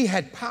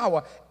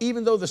power,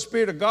 even though the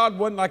Spirit of God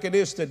wasn't like it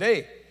is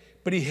today.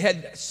 But he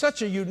had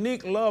such a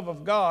unique love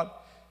of God,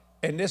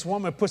 and this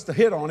woman puts the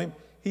hit on him.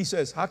 He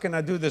says, how can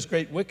I do this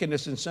great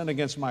wickedness and sin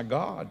against my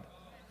God?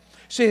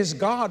 See, his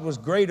God was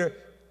greater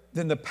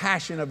than the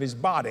passion of his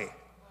body.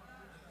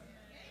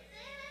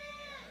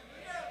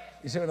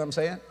 You see what I'm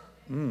saying?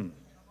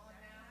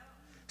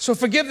 So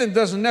forgiveness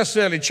doesn't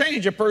necessarily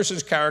change a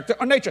person's character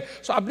or nature.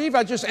 So I believe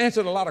I just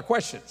answered a lot of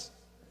questions.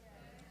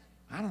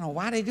 I don't know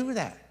why they do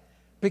that.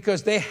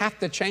 Because they have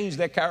to change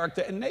their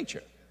character and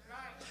nature.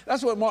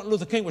 That's what Martin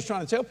Luther King was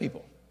trying to tell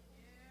people.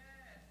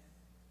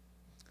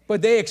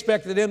 But they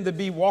expected him to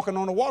be walking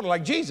on the water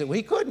like Jesus. Well,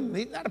 he couldn't.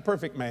 He's not a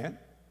perfect man.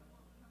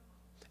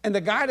 And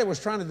the guy that was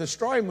trying to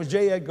destroy him was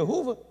J. Edgar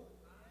Hoover.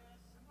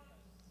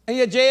 And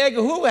yet J.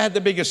 Edgar Hoover had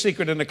the biggest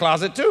secret in the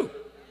closet too.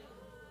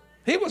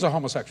 He was a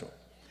homosexual.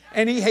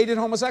 And he hated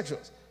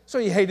homosexuals. So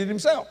he hated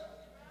himself.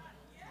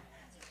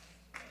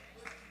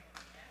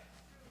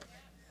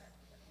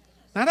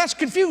 Now that's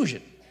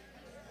confusion.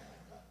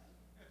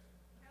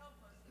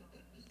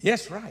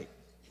 Yes, right.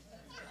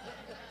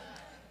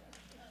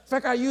 In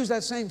fact, I use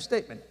that same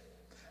statement.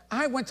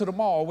 I went to the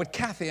mall with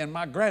Kathy and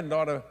my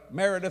granddaughter,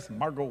 Meredith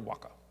Margot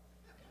Walker.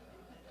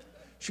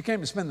 She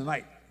came to spend the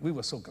night. We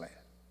were so glad.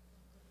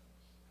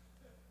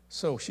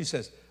 So she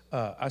says,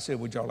 I said,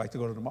 would y'all like to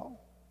go to the mall?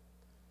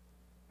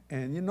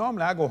 And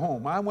normally I go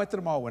home. I went to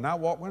the mall when I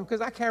walked with them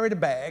because I carry the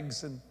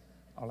bags and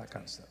all that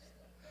kind of stuff.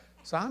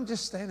 So I'm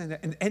just standing there,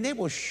 and they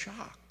were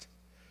shocked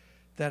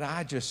that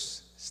I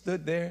just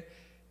stood there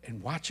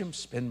and watched them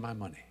spend my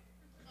money.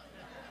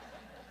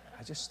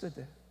 I just stood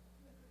there.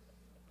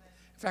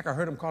 In fact, I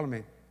heard them calling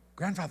me,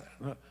 grandfather,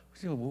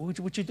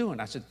 what you doing?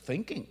 I said,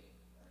 thinking.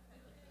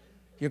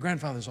 Your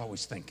grandfather's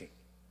always thinking.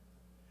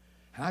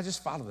 And I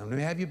just followed them. Let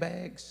me have your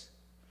bags.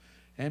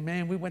 And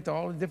man, we went to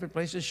all the different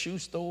places, shoe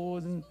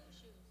stores and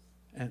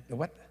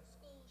what?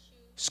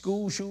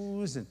 School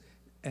shoes.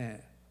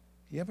 And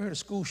you ever heard of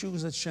school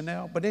shoes at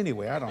Chanel? But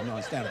anyway, I don't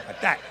understand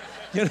about that.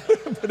 You know,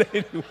 but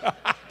anyway,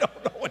 I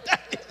don't know what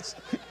that is.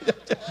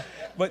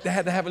 But they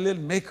had to have a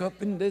little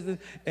makeup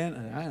and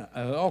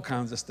all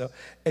kinds of stuff.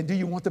 And do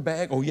you want the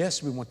bag? Oh,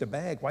 yes, we want the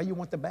bag. Why you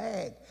want the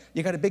bag?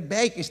 You got a big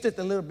bag. You stick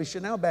the little bit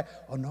Chanel bag.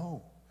 Oh,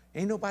 no.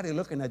 Ain't nobody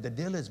looking at the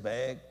dealer's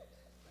bag.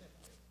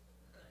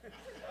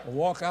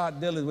 Walk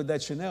out dealers with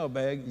that Chanel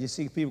bag, you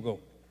see people go.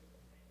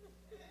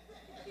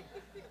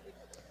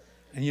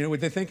 And you know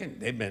what they're thinking?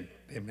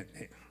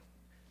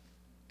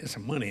 There's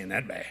some money in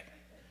that bag.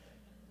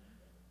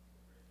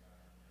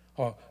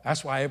 Or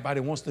that's why everybody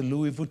wants the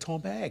Louis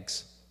Vuitton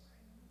bags.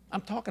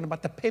 I'm talking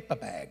about the paper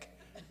bag.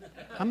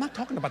 I'm not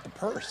talking about the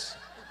purse.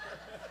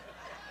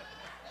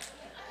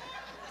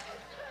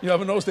 You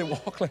ever notice they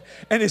walk like,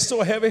 and it's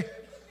so heavy,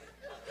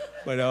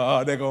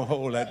 but they're going to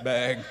hold that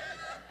bag.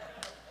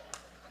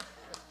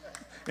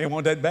 They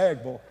want that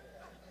bag, boy.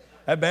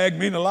 That bag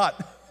mean a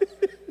lot.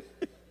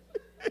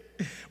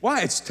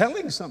 Why? It's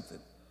telling something.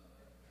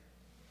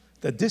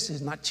 That this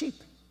is not cheap.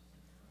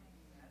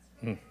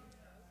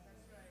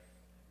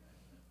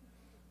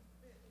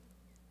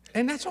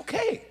 And that's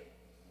okay.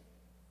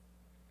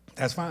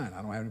 That's fine.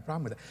 I don't have any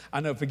problem with that. I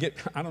never forget,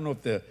 I don't know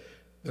if the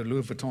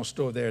Louis Vuitton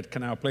store there at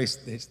Canal Place,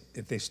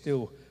 if they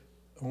still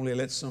only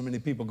let so many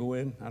people go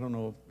in. I don't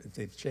know if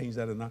they've changed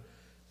that or not.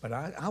 But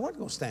I wasn't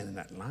going to stand in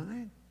that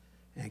line.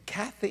 And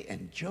Kathy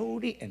and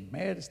Jody and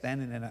Meredith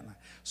standing in that line.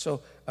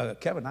 So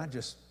Kevin and I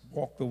just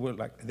walked over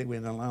like they were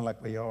in the line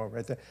like we are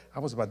right there. I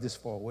was about this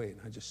far away, and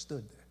I just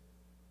stood there.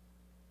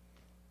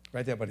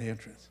 Right there by the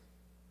entrance.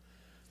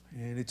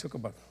 And it took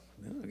about,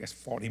 I guess,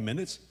 40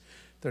 minutes,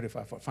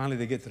 35, 40. Finally,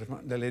 they get to the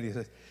front. The lady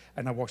says,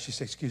 and I walked, she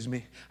said, excuse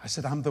me. I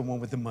said, I'm the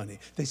one with the money.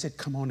 They said,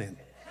 come on in.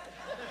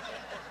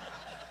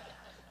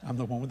 I'm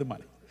the one with the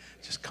money.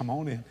 Just come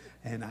on in.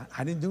 And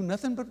I didn't do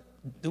nothing but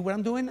do what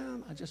I'm doing now.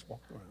 I just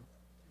walked around.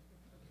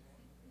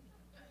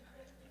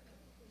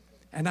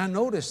 And I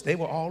noticed they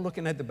were all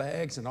looking at the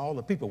bags and all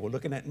the people were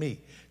looking at me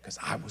because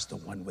I was the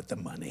one with the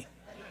money.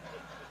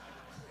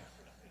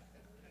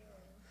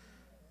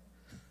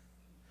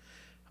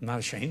 I'm not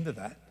ashamed of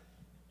that.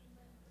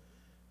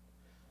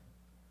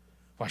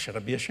 Why should I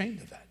be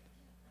ashamed of that?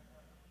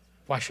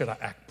 Why should I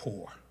act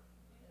poor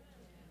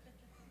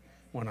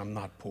when I'm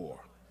not poor?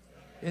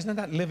 Isn't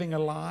that living a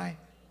lie?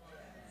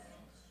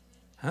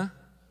 Huh?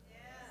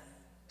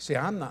 See,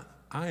 I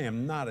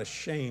am not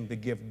ashamed to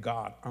give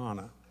God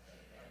honor,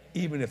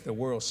 even if the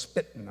world's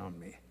spitting on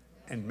me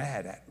and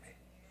mad at me.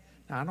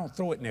 Now, I don't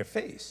throw it in their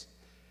face,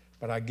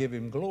 but I give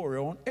him glory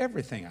on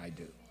everything I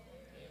do.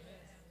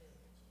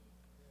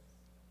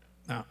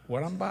 Now,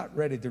 what I'm about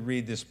ready to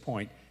read this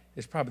point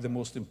is probably the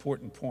most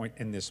important point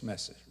in this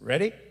message.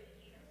 Ready?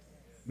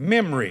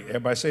 Memory.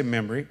 Everybody say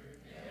memory.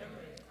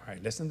 All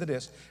right, listen to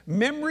this.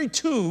 Memory,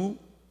 too,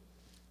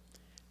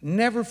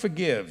 never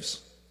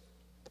forgives.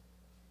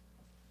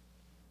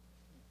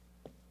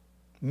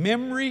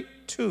 Memory,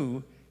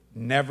 too,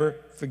 never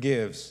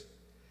forgives.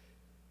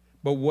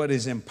 But what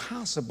is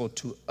impossible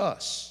to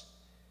us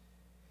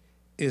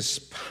is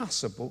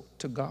possible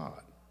to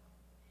God.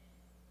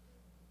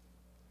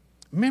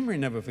 Memory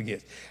never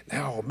forgets.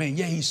 Oh, man,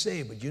 yeah, he's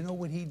saved, but you know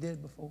what he did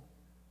before?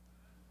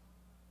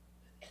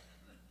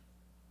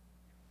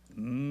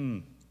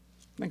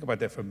 Think about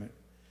that for a minute.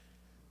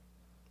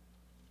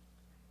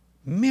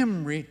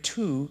 Memory,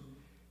 too,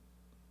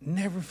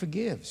 never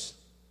forgives.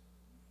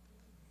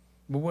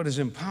 But what is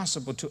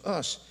impossible to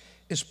us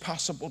is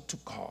possible to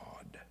God.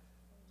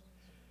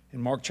 In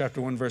Mark chapter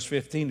 1, verse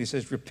 15, he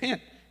says,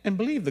 repent and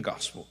believe the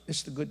gospel.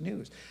 It's the good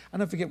news. I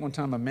never forget one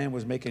time a man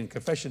was making a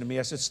confession to me.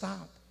 I said,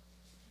 stop.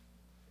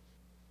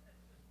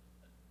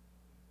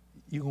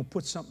 You're going to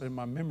put something in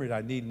my memory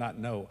that I need not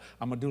know.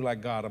 I'm going to do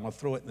like God. I'm going to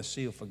throw it in the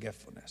sea of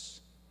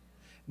forgetfulness.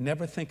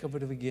 Never think of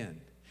it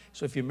again.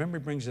 So if your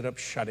memory brings it up,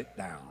 shut it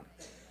down.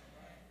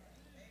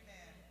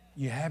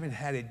 You haven't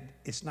had it.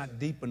 It's not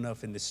deep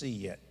enough in the sea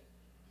yet.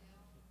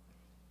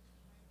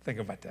 Think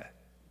about that.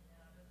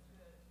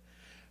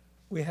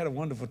 We had a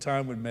wonderful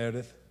time with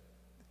Meredith.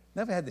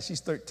 Never had this. She's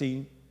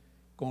 13,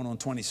 going on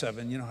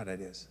 27. You know how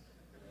that is.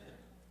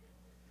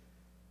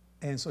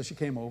 And so she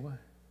came over,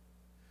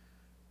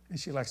 and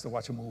she likes to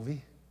watch a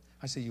movie.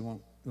 I said, you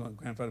want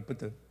grandfather to put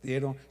the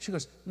theater on? She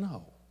goes,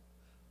 no,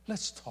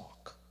 let's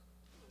talk.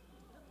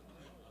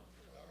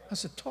 I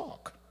said,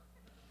 talk.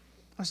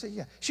 I said,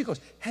 yeah. She goes,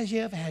 has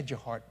you ever had your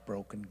heart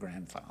broken,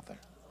 grandfather?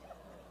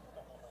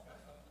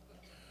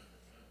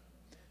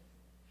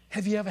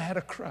 Have you ever had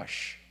a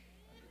crush?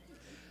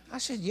 I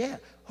said, yeah.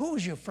 Who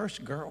was your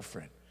first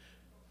girlfriend?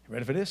 You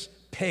ready for this?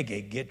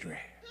 Peggy Guidry.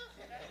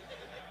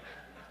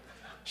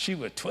 She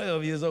was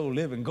 12 years old,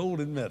 living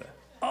Golden Meadow.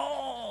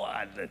 Oh,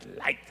 I just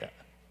liked her.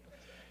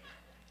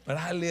 But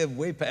I lived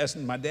way past,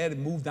 and my dad had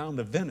moved down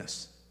to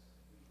Venice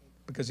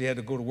because he had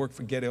to go to work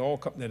for Getty Oil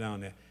Company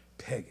down there.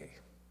 Peggy.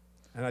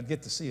 And I'd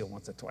get to see her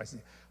once or twice.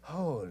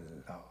 Oh,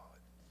 Lord.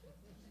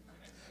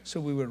 So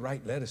we would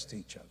write letters to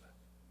each other.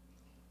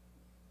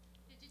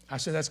 I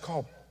said, that's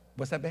called,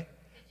 what's that, babe?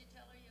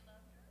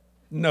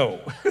 No.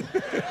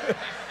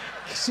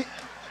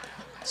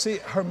 See,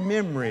 her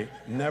memory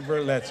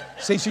never lets.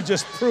 See, she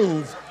just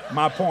proved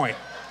my point.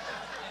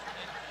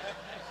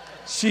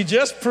 She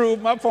just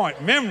proved my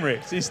point.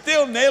 Memory. She's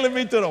still nailing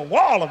me to the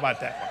wall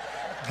about that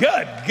one.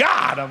 Good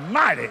God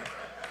Almighty.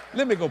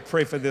 Let me go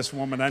pray for this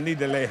woman. I need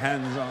to lay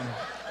hands on her.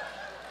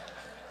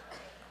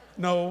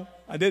 No,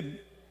 I didn't.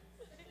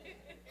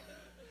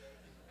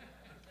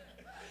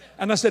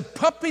 And I said,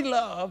 puppy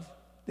love,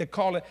 they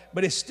call it,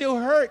 but it still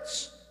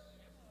hurts.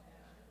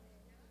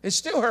 It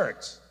still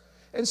hurts.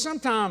 And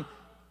sometimes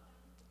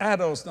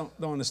adults don't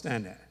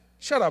understand that.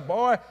 Shut up,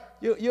 boy.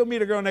 You'll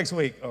meet a girl next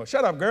week. Oh,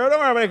 shut up, girl. Don't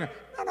worry about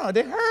it. No,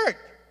 they hurt.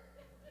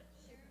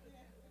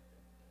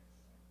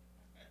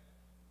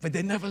 But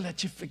they never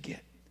let you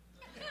forget.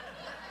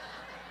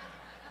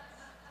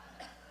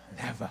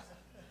 Never.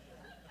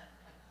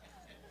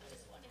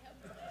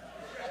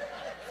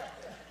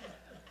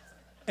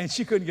 And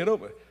she couldn't get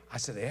over it. I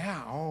said,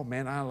 yeah, oh,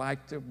 man, I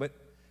liked her, but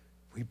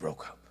we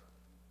broke up.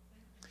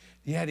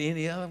 You had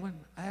any other one?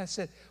 I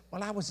said,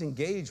 well, I was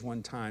engaged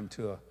one time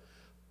to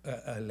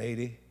a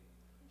lady.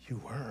 You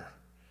were.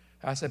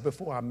 I said,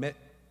 before I met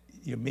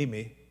your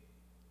Mimi.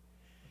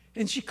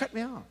 And she cut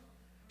me off.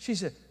 She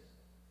said,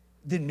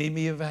 did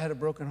Mimi ever had a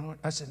broken heart?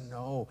 I said,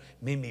 no,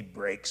 Mimi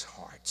breaks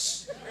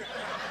hearts.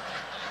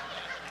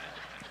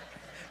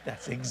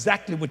 That's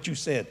exactly what you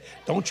said.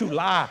 Don't you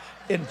lie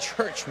in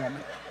church,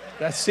 woman.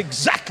 That's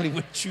exactly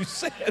what you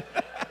said.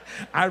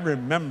 I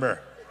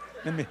remember.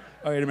 Wait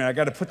a minute. I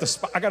got to put the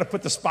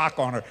Spock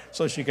on her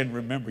so she can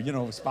remember. You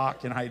know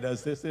Spock. You know how he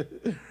does this.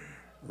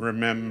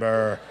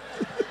 Remember.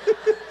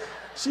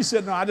 She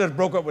said, "No, I just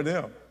broke up with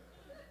him."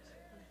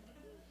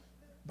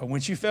 But when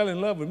she fell in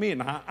love with me,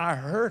 and I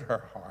heard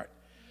her heart.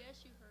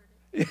 Yes, you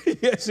heard it.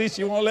 Yeah, see,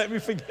 she won't let me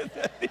forget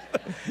that.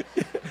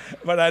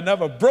 But I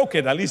never broke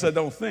it. At least I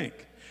don't think.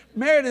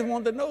 Meredith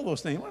wanted to know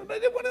those things.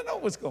 They want to know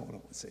what's going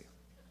on. See.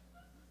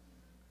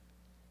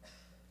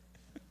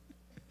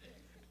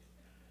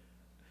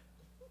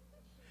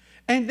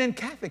 And then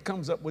Kathy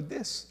comes up with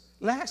this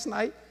last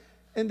night,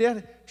 and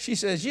then she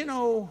says, you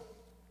know,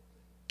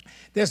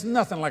 there's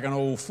nothing like an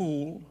old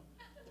fool.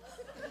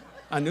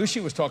 I knew she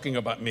was talking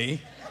about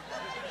me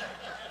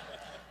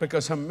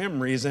because her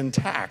memory is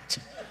intact.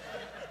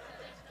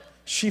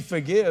 She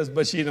forgives,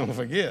 but she don't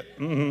forget.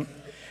 Mm-hmm.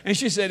 And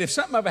she said, if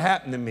something ever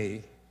happened to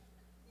me,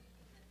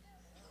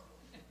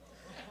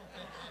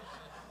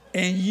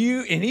 and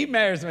he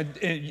marries me,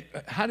 and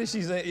how did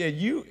she say? Yeah,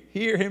 you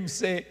hear him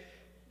say,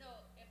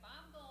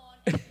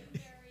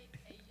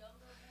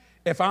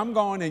 if I'm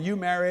gone and you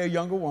marry a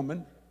younger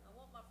woman,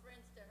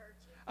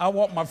 I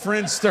want my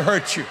friends to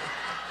hurt you.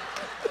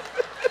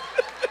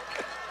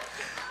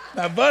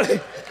 Now, buddy,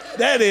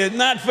 that is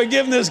not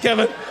forgiveness,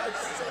 Kevin.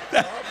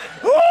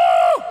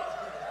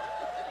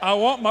 I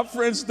want my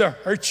friends to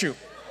hurt you.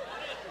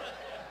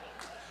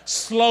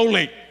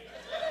 Slowly.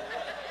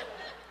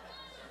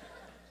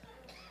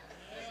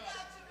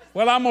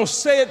 Well, I'm going to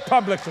say it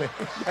publicly.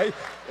 Okay?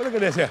 Well, look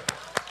at this here.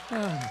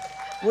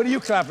 What are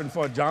you clapping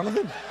for,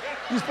 Jonathan?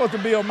 You're supposed to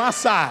be on my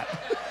side.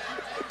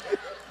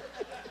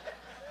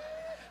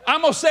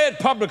 I'm going to say it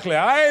publicly.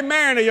 I ain't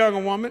marrying a younger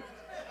woman.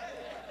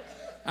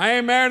 I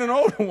ain't marrying an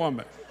older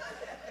woman.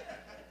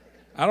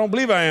 I don't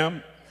believe I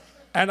am.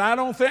 And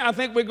I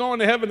think we're going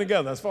to heaven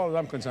together as far as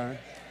I'm concerned.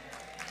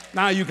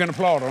 Now you can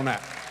applaud on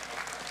that.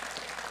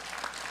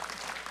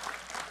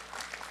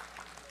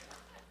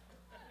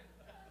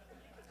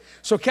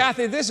 So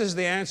Kathy, this is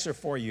the answer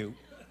for you.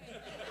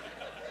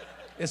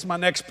 It's my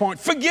next point.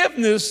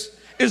 Forgiveness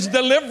is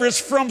deliverance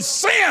from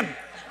sin.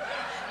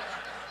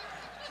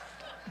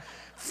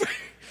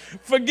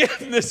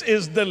 Forgiveness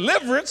is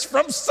deliverance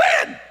from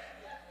sin.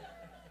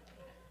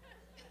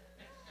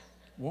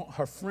 Want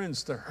her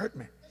friends to hurt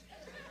me.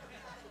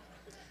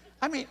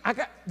 I mean,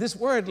 this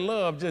word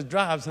love just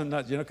drives her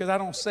nuts, because I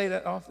don't say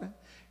that often.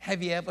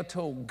 Have you ever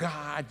told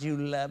God you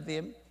love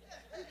him?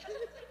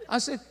 I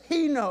said,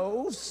 he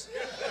knows.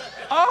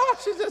 Oh,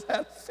 she just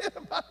had a fit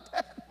about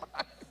that.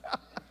 My God.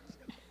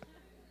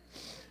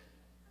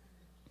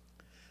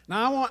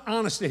 Now, I want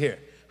honesty here.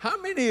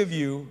 How many of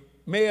you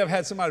may have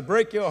had somebody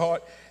break your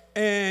heart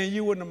and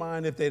you wouldn't have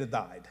minded if they'd have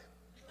died?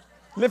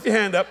 Lift your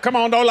hand up. Come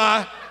on, don't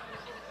lie.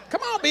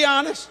 Come on, be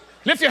honest.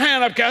 Lift your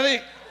hand up,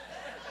 Kathy.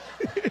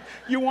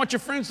 You want your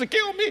friends to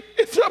kill me?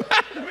 If something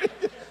happened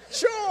to me?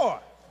 Sure.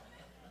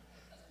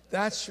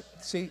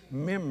 See,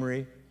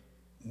 memory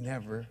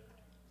never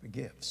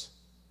forgives.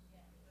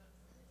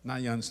 Now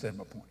you understand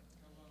my point.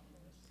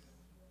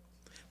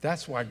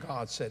 That's why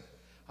God said,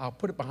 I'll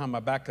put it behind my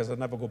back because I'll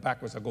never go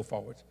backwards, I'll go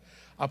forwards.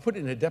 I'll put it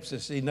in the depths of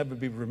the sea, never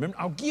be remembered.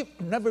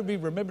 Never be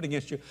remembered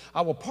against you.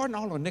 I will pardon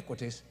all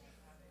iniquities.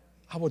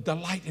 I will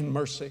delight in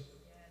mercy.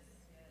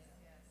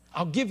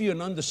 I'll give you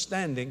an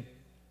understanding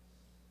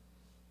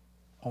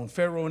on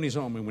Pharaoh and his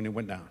army when he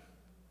went down.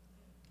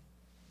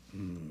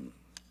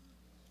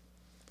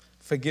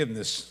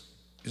 Forgiveness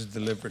is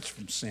deliverance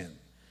from sin.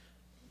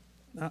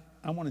 Now,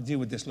 I want to deal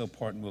with this little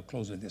part and we'll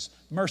close with this.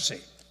 Mercy.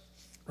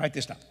 Write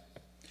this down.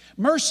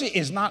 Mercy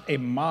is not a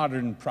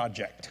modern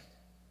project.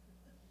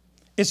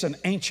 It's an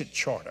ancient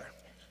charter.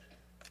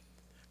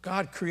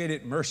 God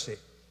created mercy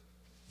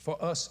for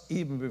us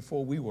even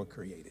before we were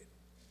created.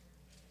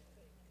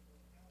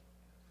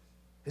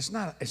 It's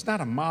not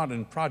a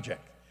modern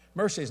project.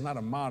 Mercy is not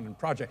a modern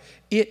project.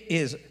 It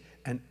is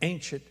an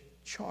ancient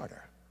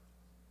charter.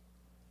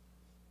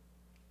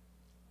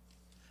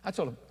 I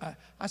told him,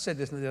 I said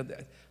this the other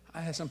day.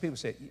 I had some people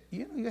say,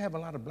 you have a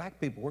lot of black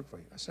people work for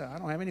you. I said, I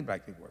don't have any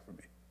black people work for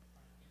me.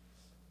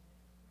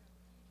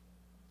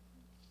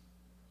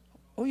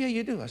 Oh, yeah,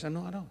 you do. I said,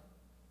 no, I don't.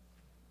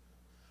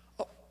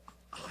 Oh,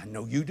 I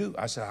know you do.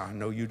 I said, I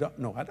know you don't.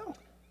 No, I don't.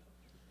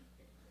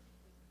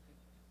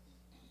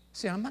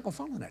 See, I'm not going to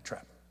fall in that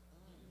trap.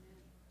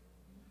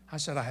 I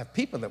said, I have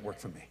people that work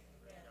for me.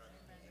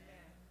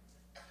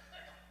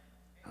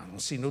 I don't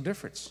see no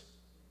difference.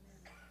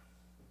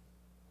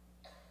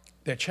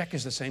 Their check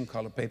is the same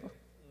color paper.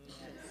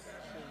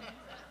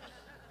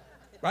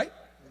 Right?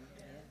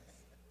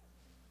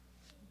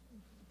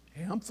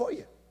 Hey, I'm for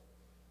you.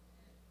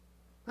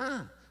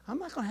 I'm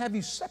not going to have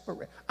you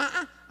separate.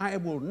 I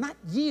will not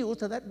yield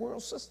to that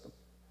world system.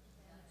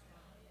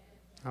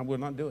 I will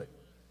not do it.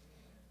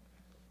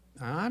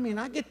 I mean,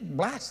 I get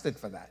blasted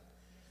for that.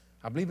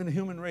 I believe in the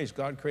human race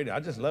God created.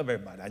 I just love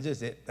everybody.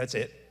 That's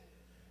it.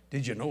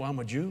 Did you know I'm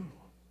a Jew?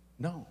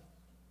 No.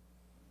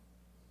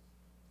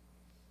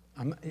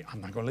 I'm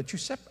not going to let you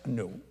separate.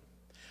 No.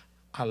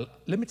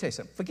 Let me tell you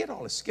something. Forget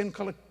all the skin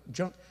color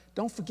junk.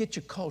 Don't forget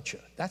your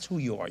culture. That's who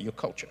you are, your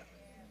culture.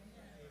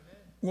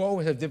 We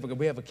always have different.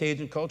 We have a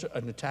Cajun culture,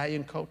 an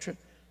Italian culture.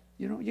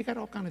 You got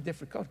all kinds of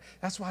different cultures.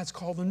 That's why it's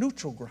called the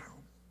neutral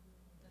ground.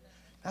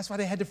 That's why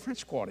they had the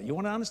French Quarter. You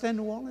want to understand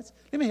New Orleans?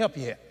 Let me help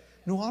you here.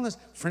 New Orleans,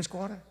 French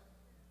Quarter.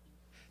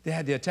 They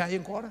had the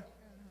Italian Quarter.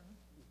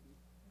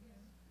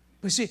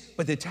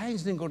 But the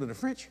Italians didn't go to the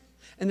French,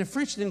 and the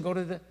French didn't go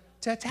to the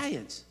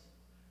Italians.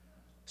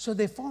 So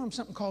they formed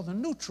something called the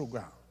neutral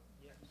ground.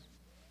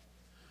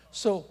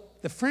 So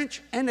the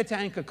French and the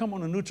Italian could come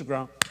on the neutral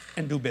ground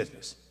and do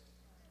business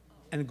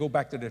and go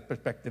back to their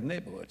respective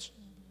neighborhoods.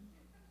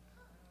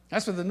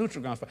 That's what the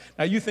neutral ground is for.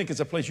 Now, you think it's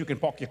a place you can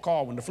park your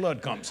car when the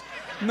flood comes.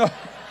 No.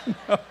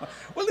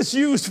 Well, it's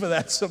used for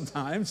that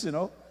sometimes,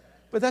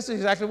 But that's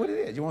exactly what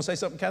it is. You want to say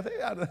something, Kathy?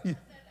 That was on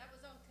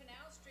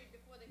Canal Street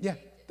before they Yeah,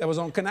 that was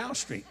on Canal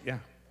Street, yeah.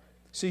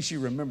 See, she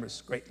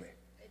remembers greatly.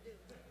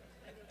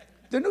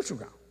 The neutral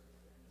ground.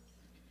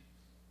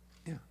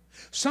 Yeah.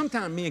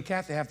 Sometimes me and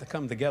Kathy have to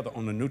come together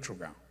on the neutral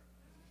ground.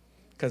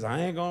 Because I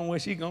ain't going where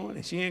she's going,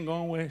 and she ain't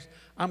going where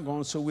I'm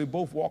going. So we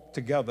both walk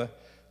together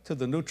to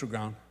the neutral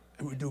ground,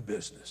 and we do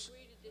business.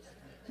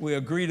 We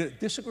agree to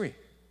disagree.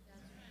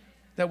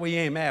 That way you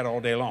ain't mad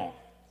all day long.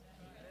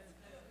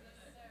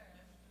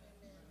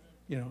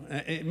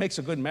 It makes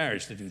a good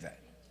marriage to do that.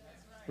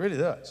 It really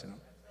does,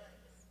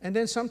 And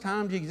then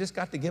sometimes you just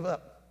got to give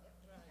up.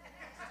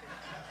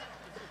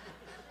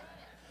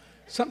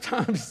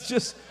 Sometimes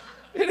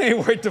it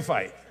ain't worth the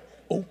fight.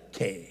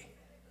 Okay.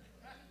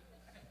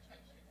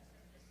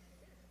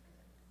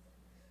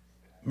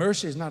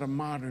 Mercy is not a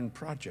modern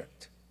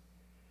project,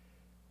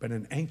 but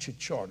an ancient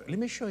charter. Let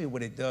me show you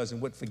what it does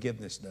and what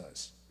forgiveness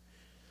does.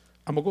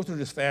 I'm going to go through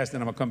this fast,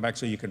 then I'm going to come back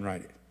so you can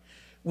write it.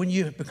 When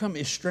you become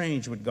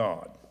estranged with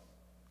God,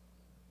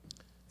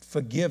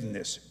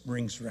 Forgiveness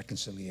brings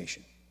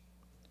reconciliation.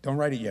 Don't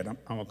write it yet. I'm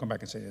going to come back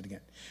and say that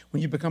again.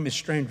 When you become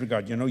estranged with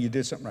God, you know you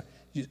did something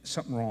right,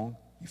 something wrong.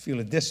 You feel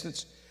a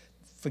distance.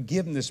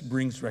 Forgiveness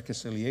brings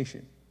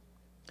reconciliation.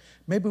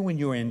 Maybe when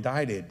you're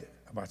indicted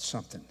about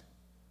something,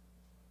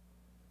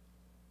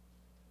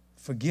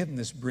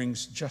 forgiveness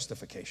brings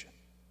justification.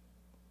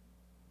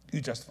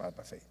 You're justified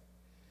by faith.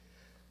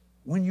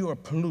 When you are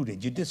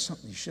polluted, you did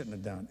something you shouldn't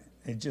have done.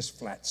 It just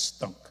flat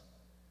stunk.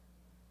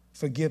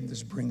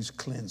 Forgiveness brings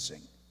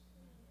cleansing.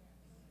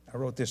 I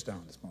wrote this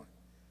down this morning.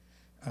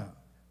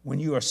 When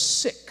you are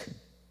sick,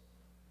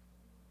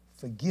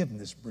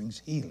 forgiveness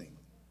brings healing.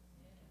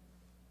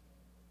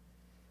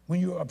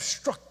 When you're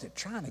obstructed,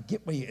 trying to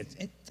get where you,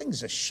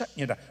 things are shutting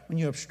you down. When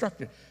you're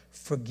obstructed,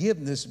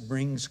 forgiveness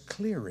brings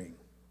clearing.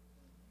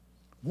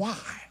 Why?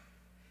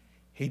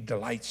 He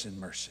delights in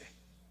mercy.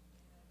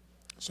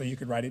 So you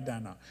could write it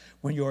down now.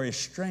 When you're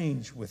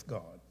estranged with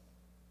God,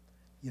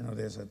 you know,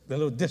 there's a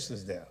little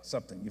distance there,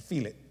 something, you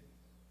feel it.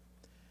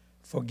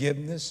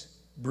 Forgiveness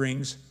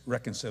brings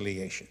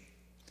reconciliation.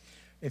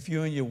 If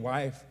you and your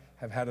wife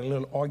have had a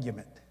little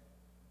argument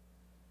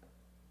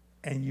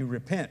and you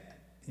repent,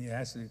 and you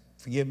ask her to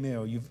forgive me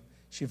or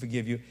she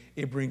forgive you,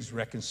 it brings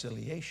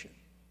reconciliation.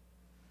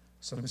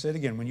 So let me say it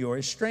again. When you are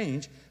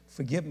estranged,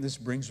 forgiveness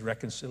brings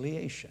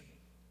reconciliation.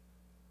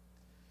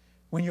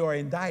 When you are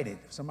indicted,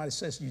 if somebody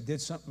says you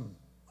did something,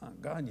 oh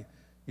God,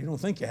 you don't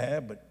think you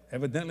have, but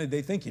evidently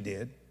they think you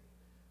did.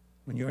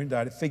 When you're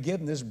indicted,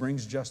 forgiveness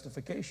brings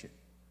justification.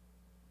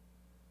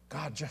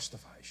 God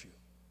justifies you.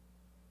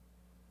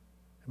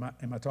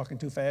 Am I talking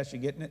too fast? You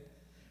getting it?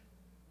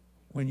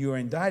 When you are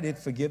indicted,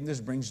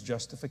 forgiveness brings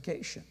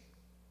justification.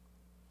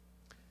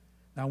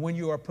 Now, when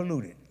you are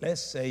polluted,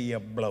 let's say you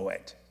blow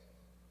it.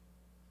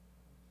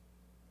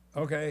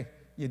 Okay,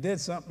 you did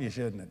something you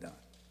shouldn't have done.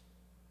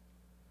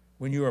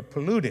 When you are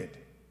polluted,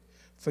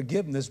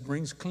 forgiveness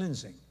brings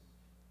cleansing.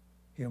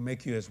 He'll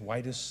make you as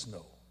white as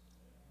snow.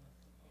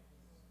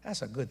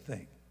 That's a good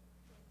thing.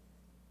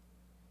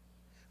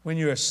 When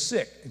you're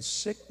sick, and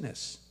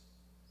sickness,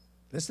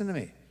 listen to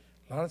me,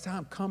 a lot of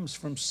time comes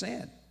from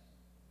sin.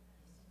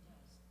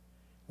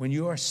 When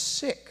you are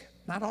sick,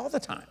 not all the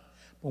time,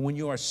 but when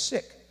you are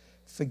sick,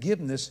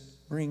 forgiveness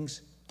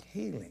brings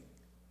healing.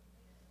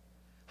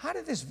 How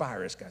did this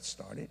virus get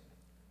started?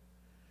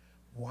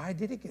 Why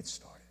did it get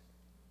started?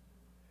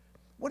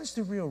 What is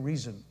the real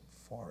reason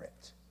for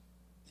it?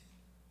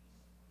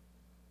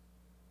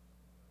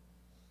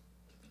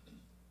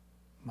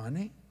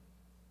 Money?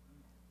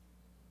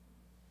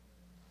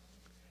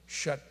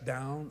 Shut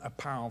down a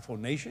powerful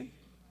nation?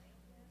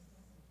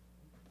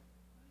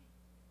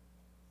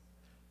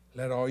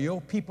 Let all your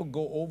people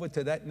go over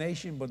to that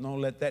nation, but don't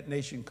let that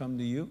nation come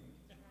to you?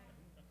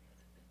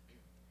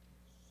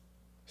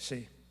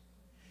 See,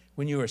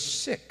 when you are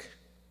sick,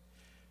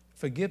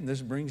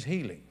 forgiveness brings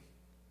healing.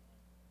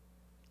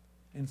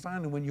 And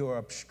finally, when you are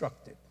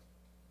obstructed,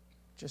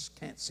 just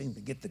can't seem to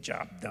get the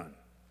job done.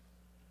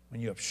 When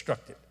you're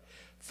obstructed,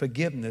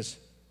 forgiveness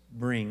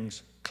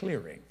brings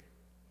clearing.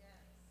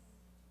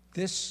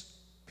 This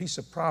piece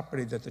of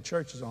property that the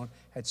church is on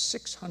had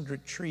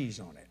 600 trees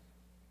on it.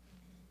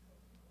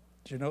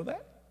 Did you know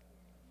that?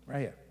 Right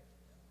here.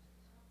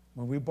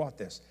 When we bought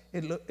this,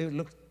 it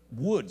looked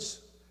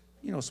woods,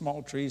 you know,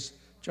 small trees,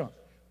 junk.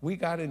 We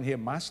got in here,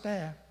 my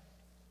staff,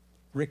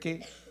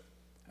 Ricky,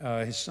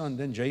 his son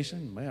then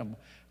Jason, man,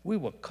 we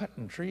were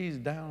cutting trees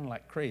down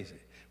like crazy.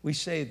 We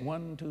saved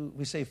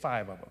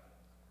 5 of them.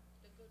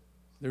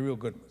 The real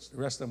good ones.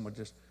 The rest of them were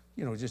just,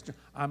 you know,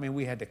 I mean,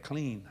 we had to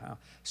clean.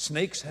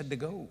 Snakes had to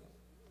go.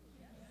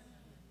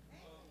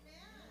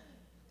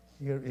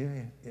 Yeah,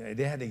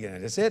 they had to get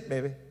in. That's it,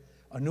 baby.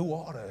 A new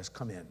order has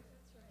come in.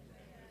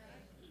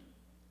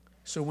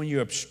 So when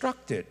you're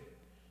obstructed,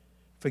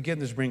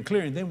 forgiveness brings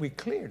clearing. Then we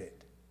cleared it.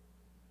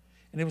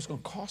 And it was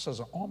going to cost us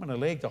an arm and a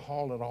leg to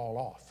haul it all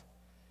off.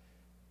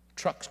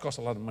 Trucks cost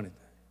a lot of money.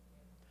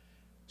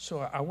 So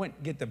I went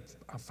and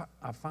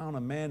I found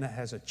a man that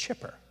has a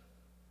chipper.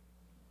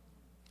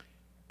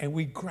 And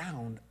we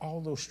ground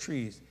all those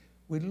trees.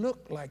 We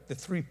looked like the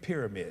 3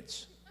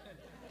 pyramids.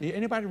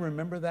 Anybody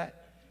remember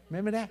that?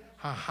 Remember that?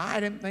 How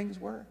high them things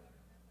were?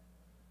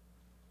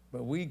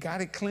 But we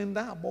got it cleaned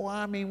out. Boy,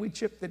 I mean, we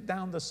chipped it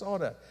down to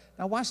sawdust.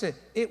 Now watch it.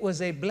 It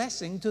was a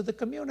blessing to the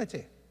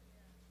community.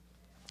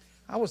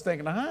 I was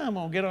thinking, I'm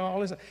going to get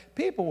all this.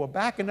 People were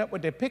backing up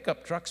with their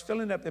pickup trucks,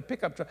 filling up their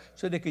pickup truck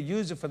so they could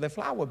use it for their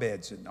flower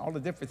beds and all the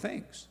different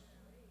things.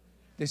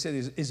 They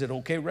said, is it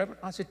okay, Reverend?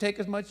 I said, take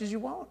as much as you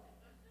want.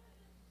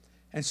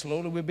 And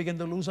slowly we begin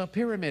to lose our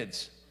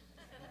pyramids.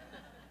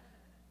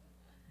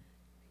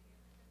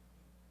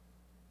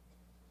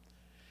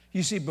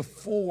 You see,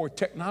 before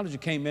technology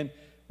came in,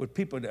 with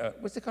people,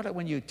 what's it called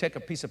when you take a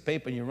piece of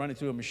paper and you run it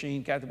through a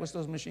machine? Kathy, what's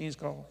those machines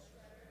called?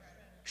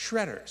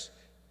 Shredders.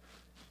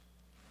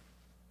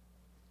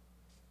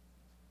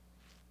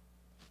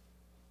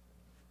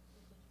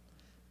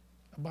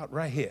 About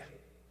right here,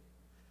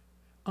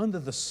 under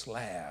the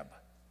slab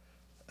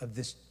of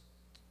this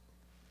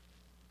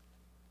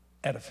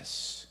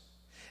edifice,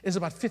 is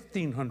about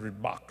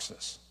 1,500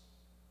 boxes.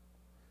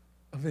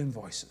 of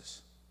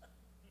invoices.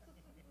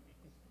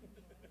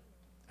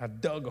 I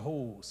dug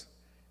holes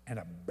and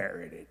I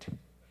buried it.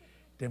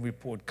 Then we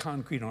poured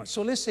concrete on it.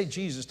 So let's say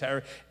Jesus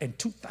tarried, and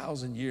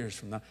 2,000 years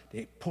from now,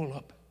 they pull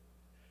up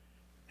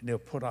and they'll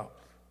put out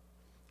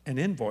an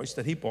invoice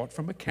that he bought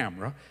from a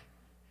camera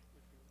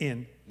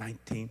in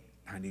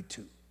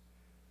 1992.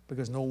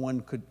 Because no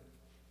one could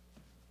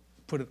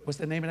put it, what's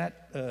the name of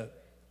that?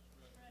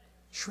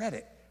 Shred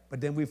it.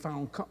 But then we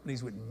found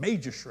companies with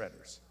major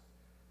shredders.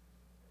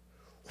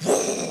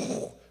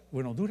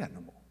 We don't do that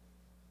no more.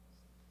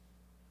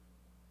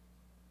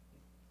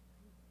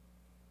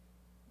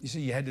 You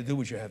see, you had to do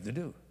what you have to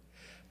do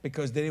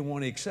because they didn't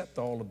want to accept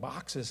all the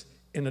boxes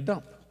in a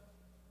dump.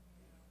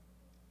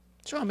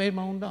 So I made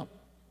my own dump.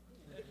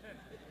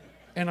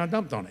 And I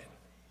dumped on it.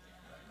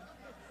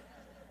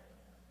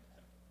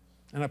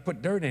 And I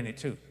put dirt in it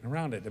too,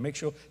 around it, to make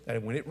sure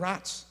that when it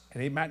rots,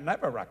 and it might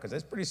never rot because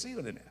it's pretty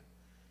sealed in there,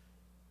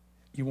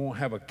 you won't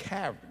have a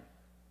cavern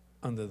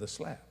under the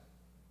slab.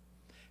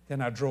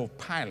 Then I drove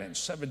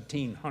pilings,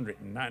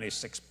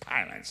 1,796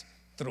 pilings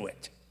through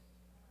it.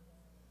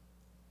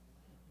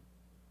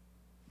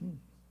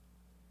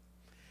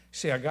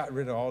 See, I got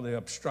rid of all the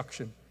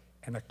obstruction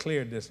and I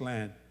cleared this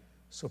land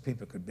so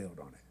people could build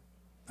on it.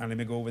 Now let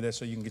me go over there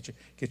so you can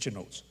get your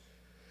notes.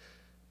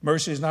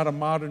 Mercy is not a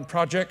modern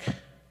project,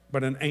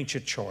 but an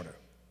ancient charter.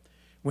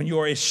 When you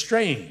are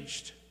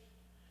estranged,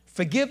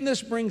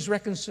 forgiveness brings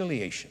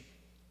reconciliation.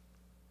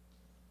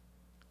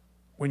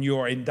 When you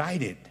are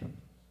indicted,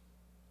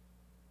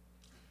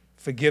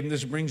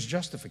 forgiveness brings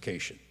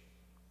justification.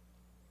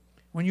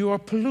 When you are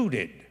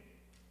polluted,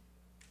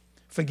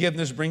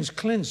 forgiveness brings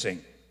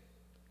cleansing.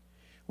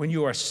 When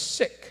you are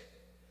sick,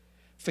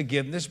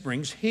 forgiveness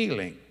brings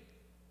healing.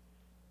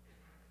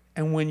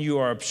 And when you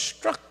are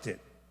obstructed,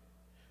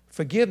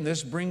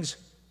 forgiveness brings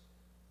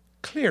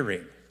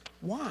clearing.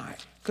 Why?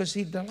 Because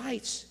he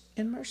delights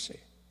in mercy.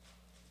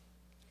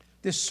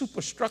 This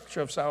superstructure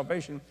of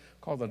salvation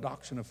called the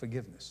doctrine of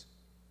forgiveness.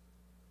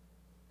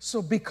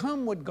 So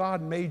become what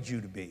God made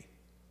you to be,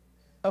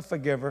 a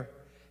forgiver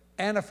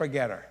and a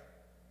forgetter,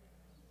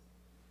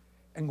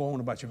 and go on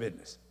about your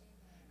business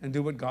and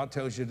do what God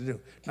tells you to do.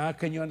 Now,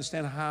 can you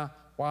understand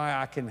why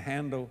I can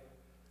handle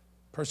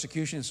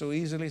persecution so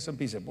easily? Some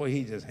people say, boy,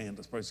 he just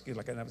handles persecution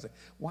like I never say.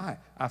 Why?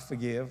 I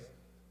forgive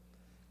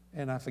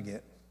and I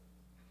forget.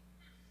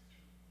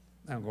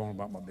 Now I'm going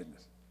about my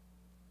business.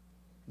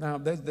 Now,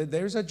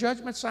 there's a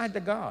judgment side to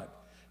God,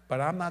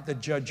 but I'm not the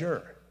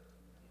judger.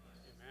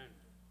 Amen.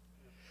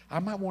 I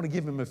might want to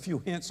give him a few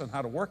hints on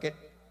how to work it,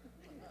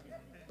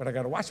 but I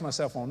got to watch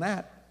myself on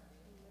that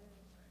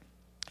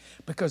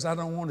because I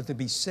don't want it to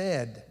be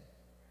said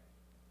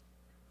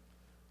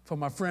for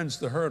my friends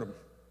to hurt them.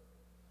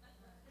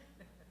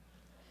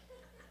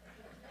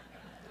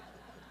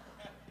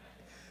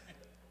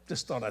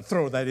 Just thought I'd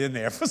throw that in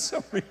there for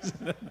some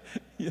reason.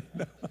 You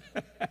know?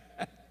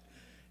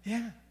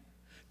 Yeah.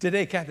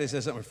 Today, Kathy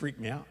said something that freaked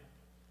me out.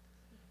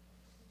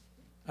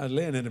 I was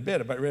laying in the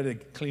bed about ready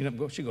to clean up and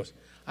go. She goes,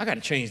 I got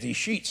to change these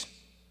sheets.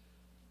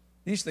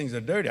 These things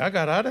are dirty. I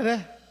got out of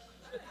there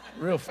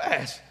real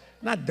fast.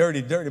 Not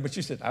dirty, but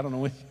she said, I don't know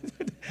when.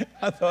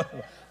 I thought,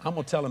 I'm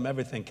going to tell them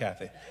everything,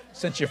 Kathy.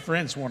 Since your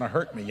friends want to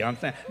hurt me, you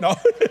understand? No,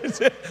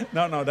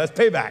 no, that's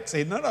payback.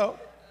 See, no.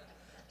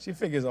 She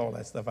figures all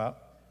that stuff out.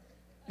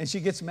 And she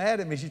gets mad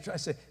at me. She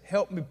tries to say,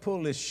 help me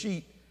pull this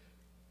sheet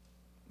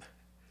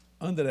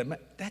under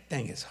that. That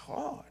thing is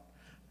hard.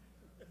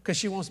 Because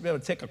she wants to be able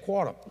to take a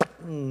quarter.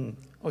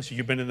 Oh, so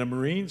you've been in the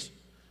Marines?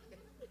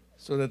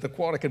 So that the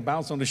quarter can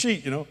bounce on the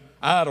sheet, you know.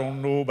 I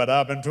don't know, but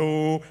I've been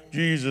told,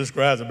 Jesus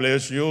Christ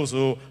bless you,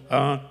 so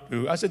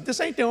I said, this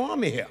ain't the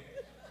army here.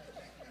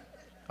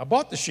 I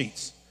bought the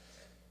sheets.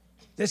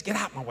 Just get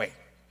out my way.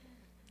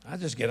 I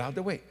just get out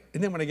the way.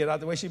 And then when I get out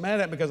the way, she's mad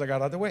at me because I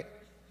got out the way.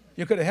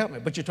 You could have helped me,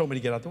 but you told me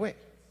to get out the way.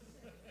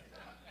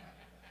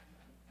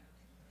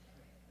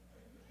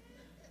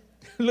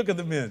 Look at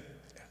the men.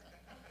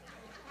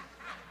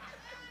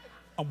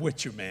 I'm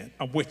with you, man.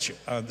 I'm with you.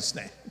 I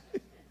understand.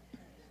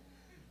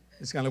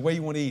 It's kind of like, where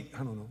you want to eat?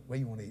 I don't know. Where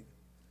you want to eat?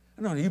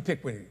 No, you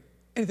pick where you eat.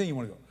 Anything you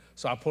want to go.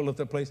 So I pull up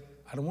to the place.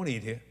 I don't want to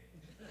eat here.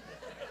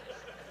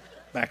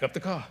 Back up the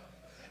car.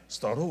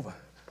 Start over.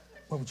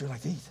 What would you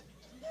like to eat?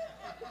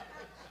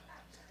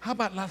 How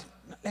about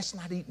let's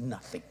not eat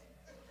nothing?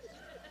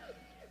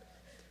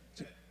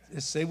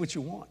 Just say what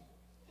you want.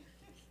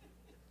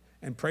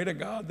 And pray to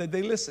God that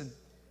they listen.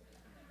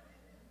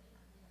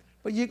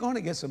 But you're going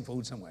to get some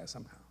food somewhere,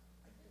 somehow.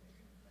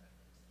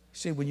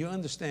 See, when you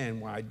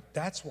understand why,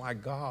 that's why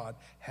God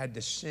had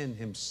to send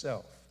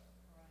himself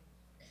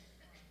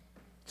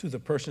to the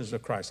persons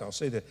of Christ. I'll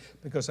say that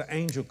because an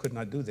angel could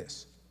not do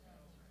this.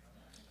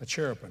 A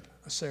cherubim,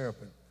 a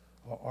seraphim,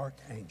 or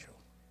archangel.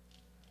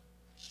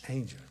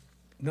 Angel.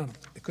 No,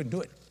 they couldn't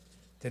do it.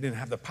 They didn't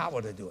have the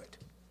power to do it.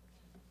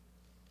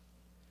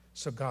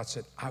 So God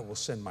said, I will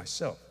send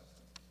myself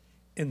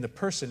in the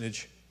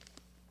personage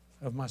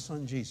of my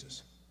son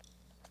Jesus.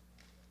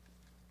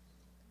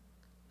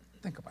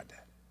 Think about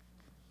that.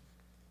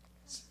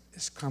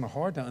 It's kind of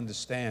hard to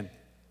understand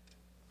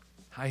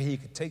how he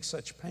could take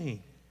such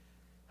pain,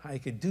 how he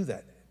could do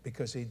that,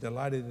 because he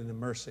delighted in the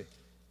mercy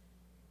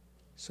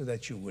so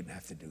that you wouldn't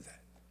have to do that.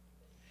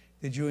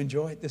 Did you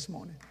enjoy it this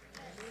morning?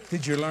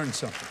 Did you learn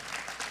something?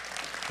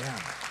 Yeah.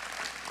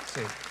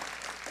 See,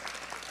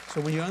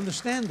 so when you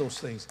understand those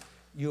things,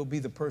 you'll be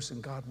the person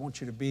God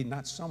wants you to be,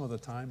 not some of the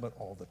time, but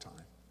all the time,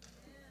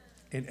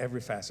 in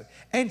every facet.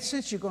 And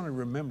since you're going to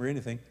remember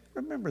anything,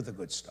 remember the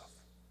good stuff.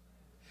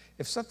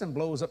 If something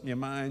blows up in your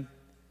mind,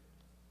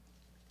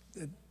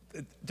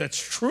 that's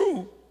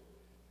true,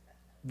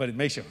 but it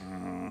makes you,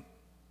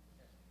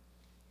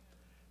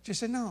 just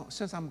say, no,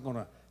 since I'm going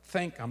to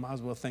think, I might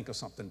as well think of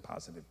something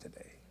positive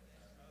today.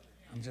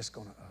 I'm just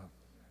going to,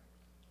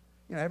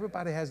 you know,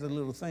 everybody has the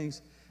little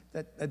things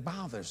that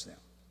bothers them.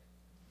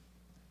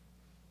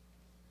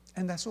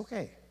 And that's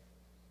okay.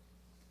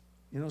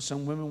 You know,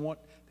 some women want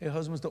their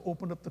husbands to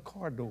open up the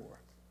car door.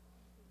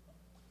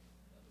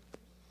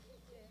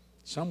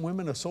 Some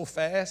women are so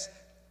fast,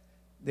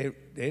 they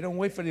don't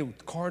wait for the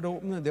car to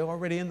open, they're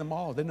already in the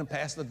mall. They didn't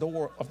pass the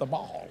door of the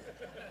mall.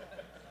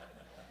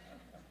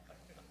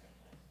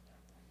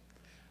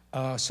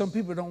 Some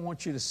people don't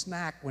want you to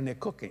snack when they're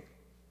cooking.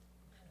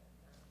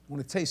 I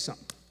want to taste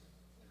something.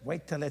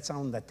 Wait till it's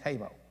on the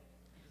table.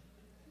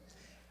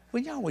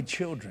 When y'all were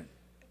children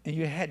and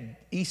you had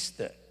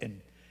Easter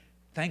and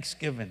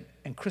Thanksgiving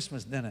and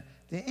Christmas dinner,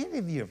 did any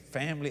of your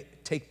family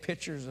take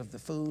pictures of the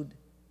food?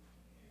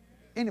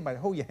 Anybody,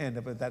 hold your hand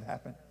up if that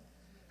happened.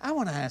 I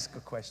want to ask a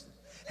question.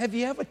 Have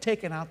you ever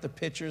taken out the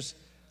pictures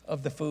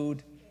of the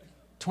food?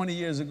 20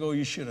 years ago,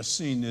 you should have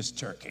seen this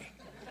turkey.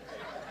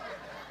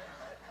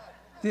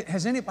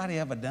 Has anybody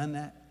ever done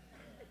that?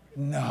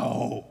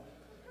 No.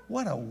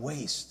 What a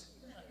waste.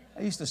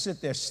 I used to sit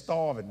there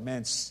starving,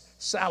 man,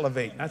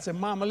 salivating. I'd say,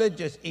 Mama, let's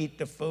just eat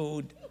the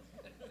food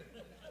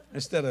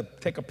instead of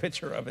take a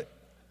picture of it.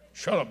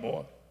 Shut up,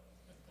 boy.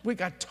 We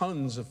got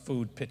tons of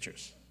food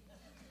pictures.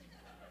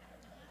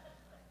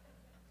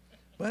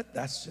 But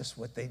that's just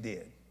what they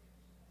did.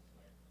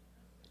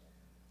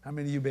 How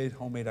many of you made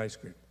homemade ice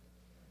cream?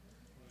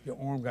 Your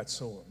arm got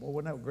sore. Well,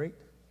 wasn't that great?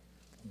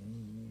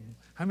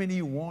 How many of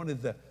you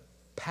wanted the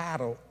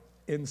paddle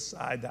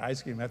inside the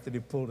ice cream after they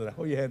pulled it out?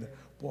 Oh, you had,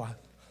 boy.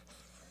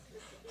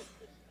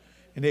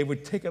 And they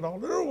would take it all.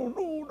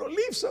 No,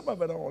 leave some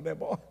of it on there,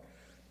 boy.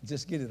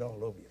 Just get it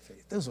all over your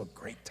face. Those were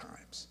great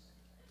times.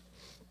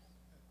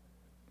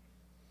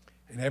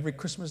 And every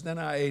Christmas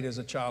dinner I ate as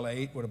a child, I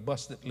ate with a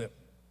busted lip.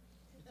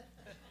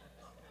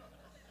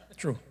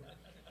 True.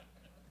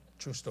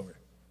 True story.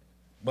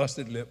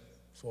 Busted lip,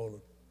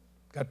 swollen.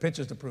 Got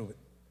pictures to prove it.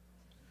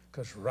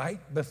 Because right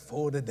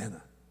before the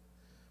dinner,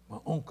 my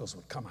uncles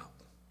would come out.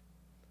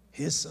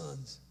 His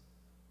sons,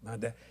 my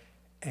dad,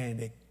 and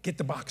they get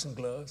the boxing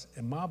gloves,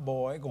 and my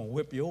boy gonna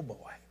whip your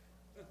boy.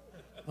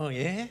 Oh,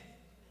 yeah?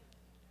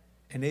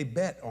 And they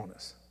bet on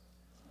us.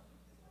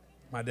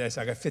 My dad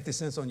said, I got 50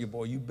 cents on you,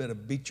 boy. You better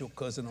beat your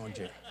cousin on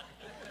jail.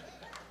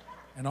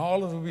 And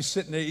all of them would be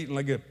sitting there eating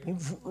like that.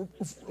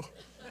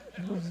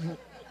 And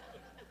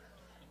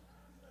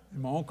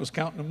my uncle's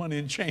counting the money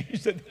and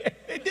change. They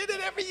did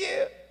it every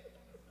year.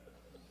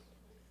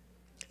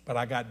 But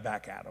I got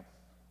back at them.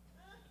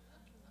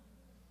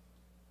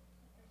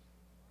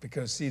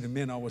 Because, see, the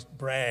men always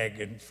brag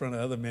in front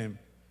of other men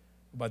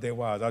about their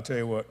wives. I'll tell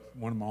you what,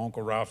 one of my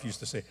Uncle Ralph used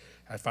to say,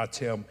 if I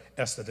tell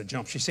Esther to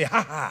jump, she'd say,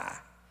 ha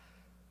ha.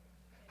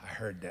 I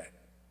heard that.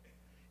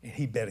 And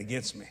he bet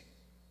against me.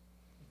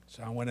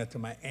 So I went up to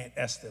my Aunt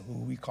Esther, who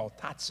we call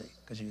Totsy,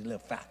 because she's a little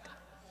fat.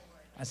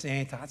 I said,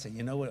 Aunt Totsy,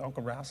 you know what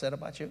Uncle Ralph said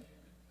about you?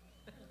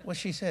 What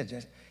she said,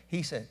 Jess?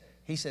 He said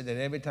that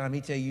every time he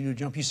tell you to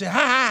jump, you say, ha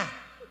ha.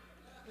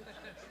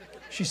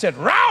 She said,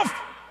 Ralph,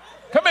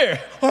 come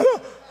here.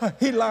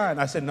 He lying.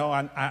 I said, no,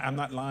 I'm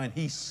not lying.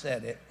 He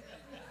said it.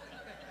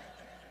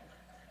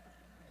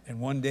 And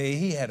one day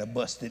he had a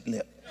busted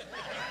lip.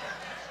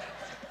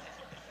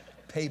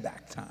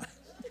 Payback time.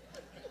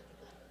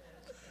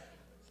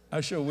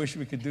 I sure wish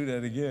we could do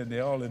that again.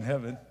 They're all in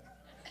heaven.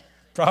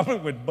 Probably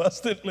with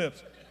busted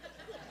lips.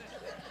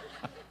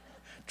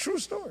 True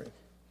story.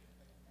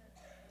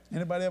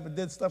 Anybody ever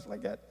did stuff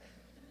like that?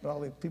 All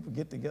the people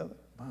get together?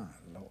 My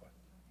Lord.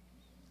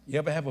 You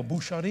ever have a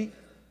boucherie? You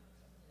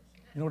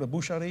know what a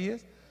boucherie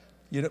is?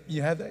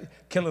 You have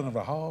that killing of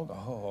a hog?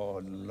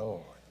 Oh,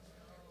 Lord.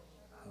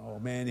 Oh,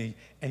 man.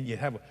 And you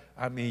have,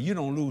 you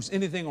don't lose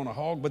anything on a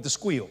hog but the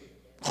squeal.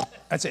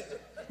 That's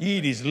it. You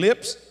eat his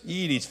lips,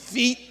 you eat his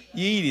feet,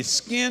 you eat his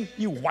skin,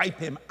 you wipe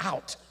him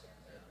out.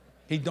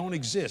 He don't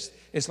exist.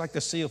 It's like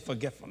the sea of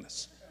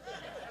forgetfulness.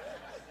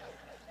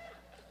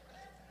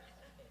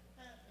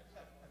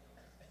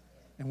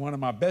 And one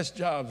of my best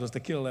jobs was to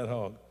kill that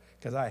hog,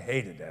 because I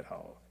hated that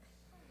hog.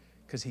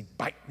 Because he'd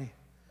bite me.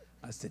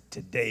 I said,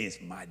 today is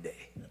my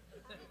day.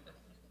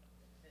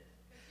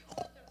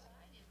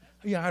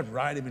 Yeah, I'd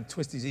ride him and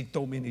twist his. He'd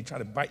throw me and he'd try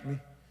to bite me.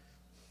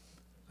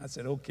 I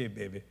said, okay,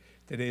 baby,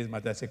 today is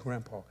my day. I said,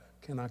 Grandpa,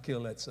 can I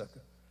kill that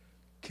sucker?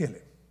 Kill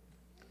him.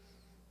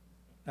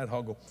 That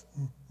hog go,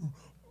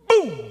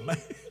 boom.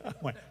 I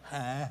went,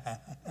 ha, ha,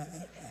 ha.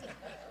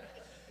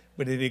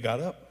 But then he got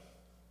up.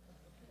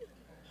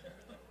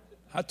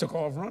 I took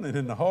off running,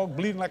 and the hog,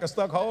 bleeding like a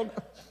stuck hog,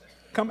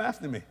 come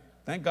after me.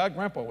 Thank God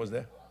Grandpa was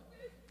there.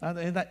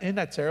 Isn't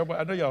that terrible?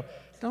 I know y'all,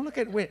 don't look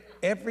at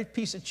every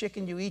piece of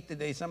chicken you eat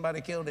today,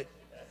 somebody killed it.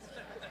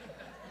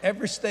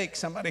 Every steak,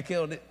 somebody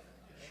killed it.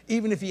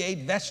 Even if you ate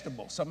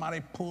vegetables,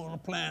 somebody pulled a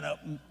plant up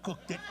and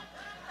cooked it.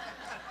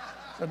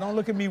 So don't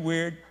look at me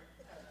weird.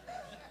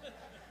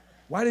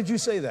 Why did you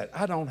say that?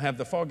 I don't have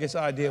the foggiest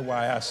idea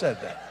why I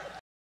said that.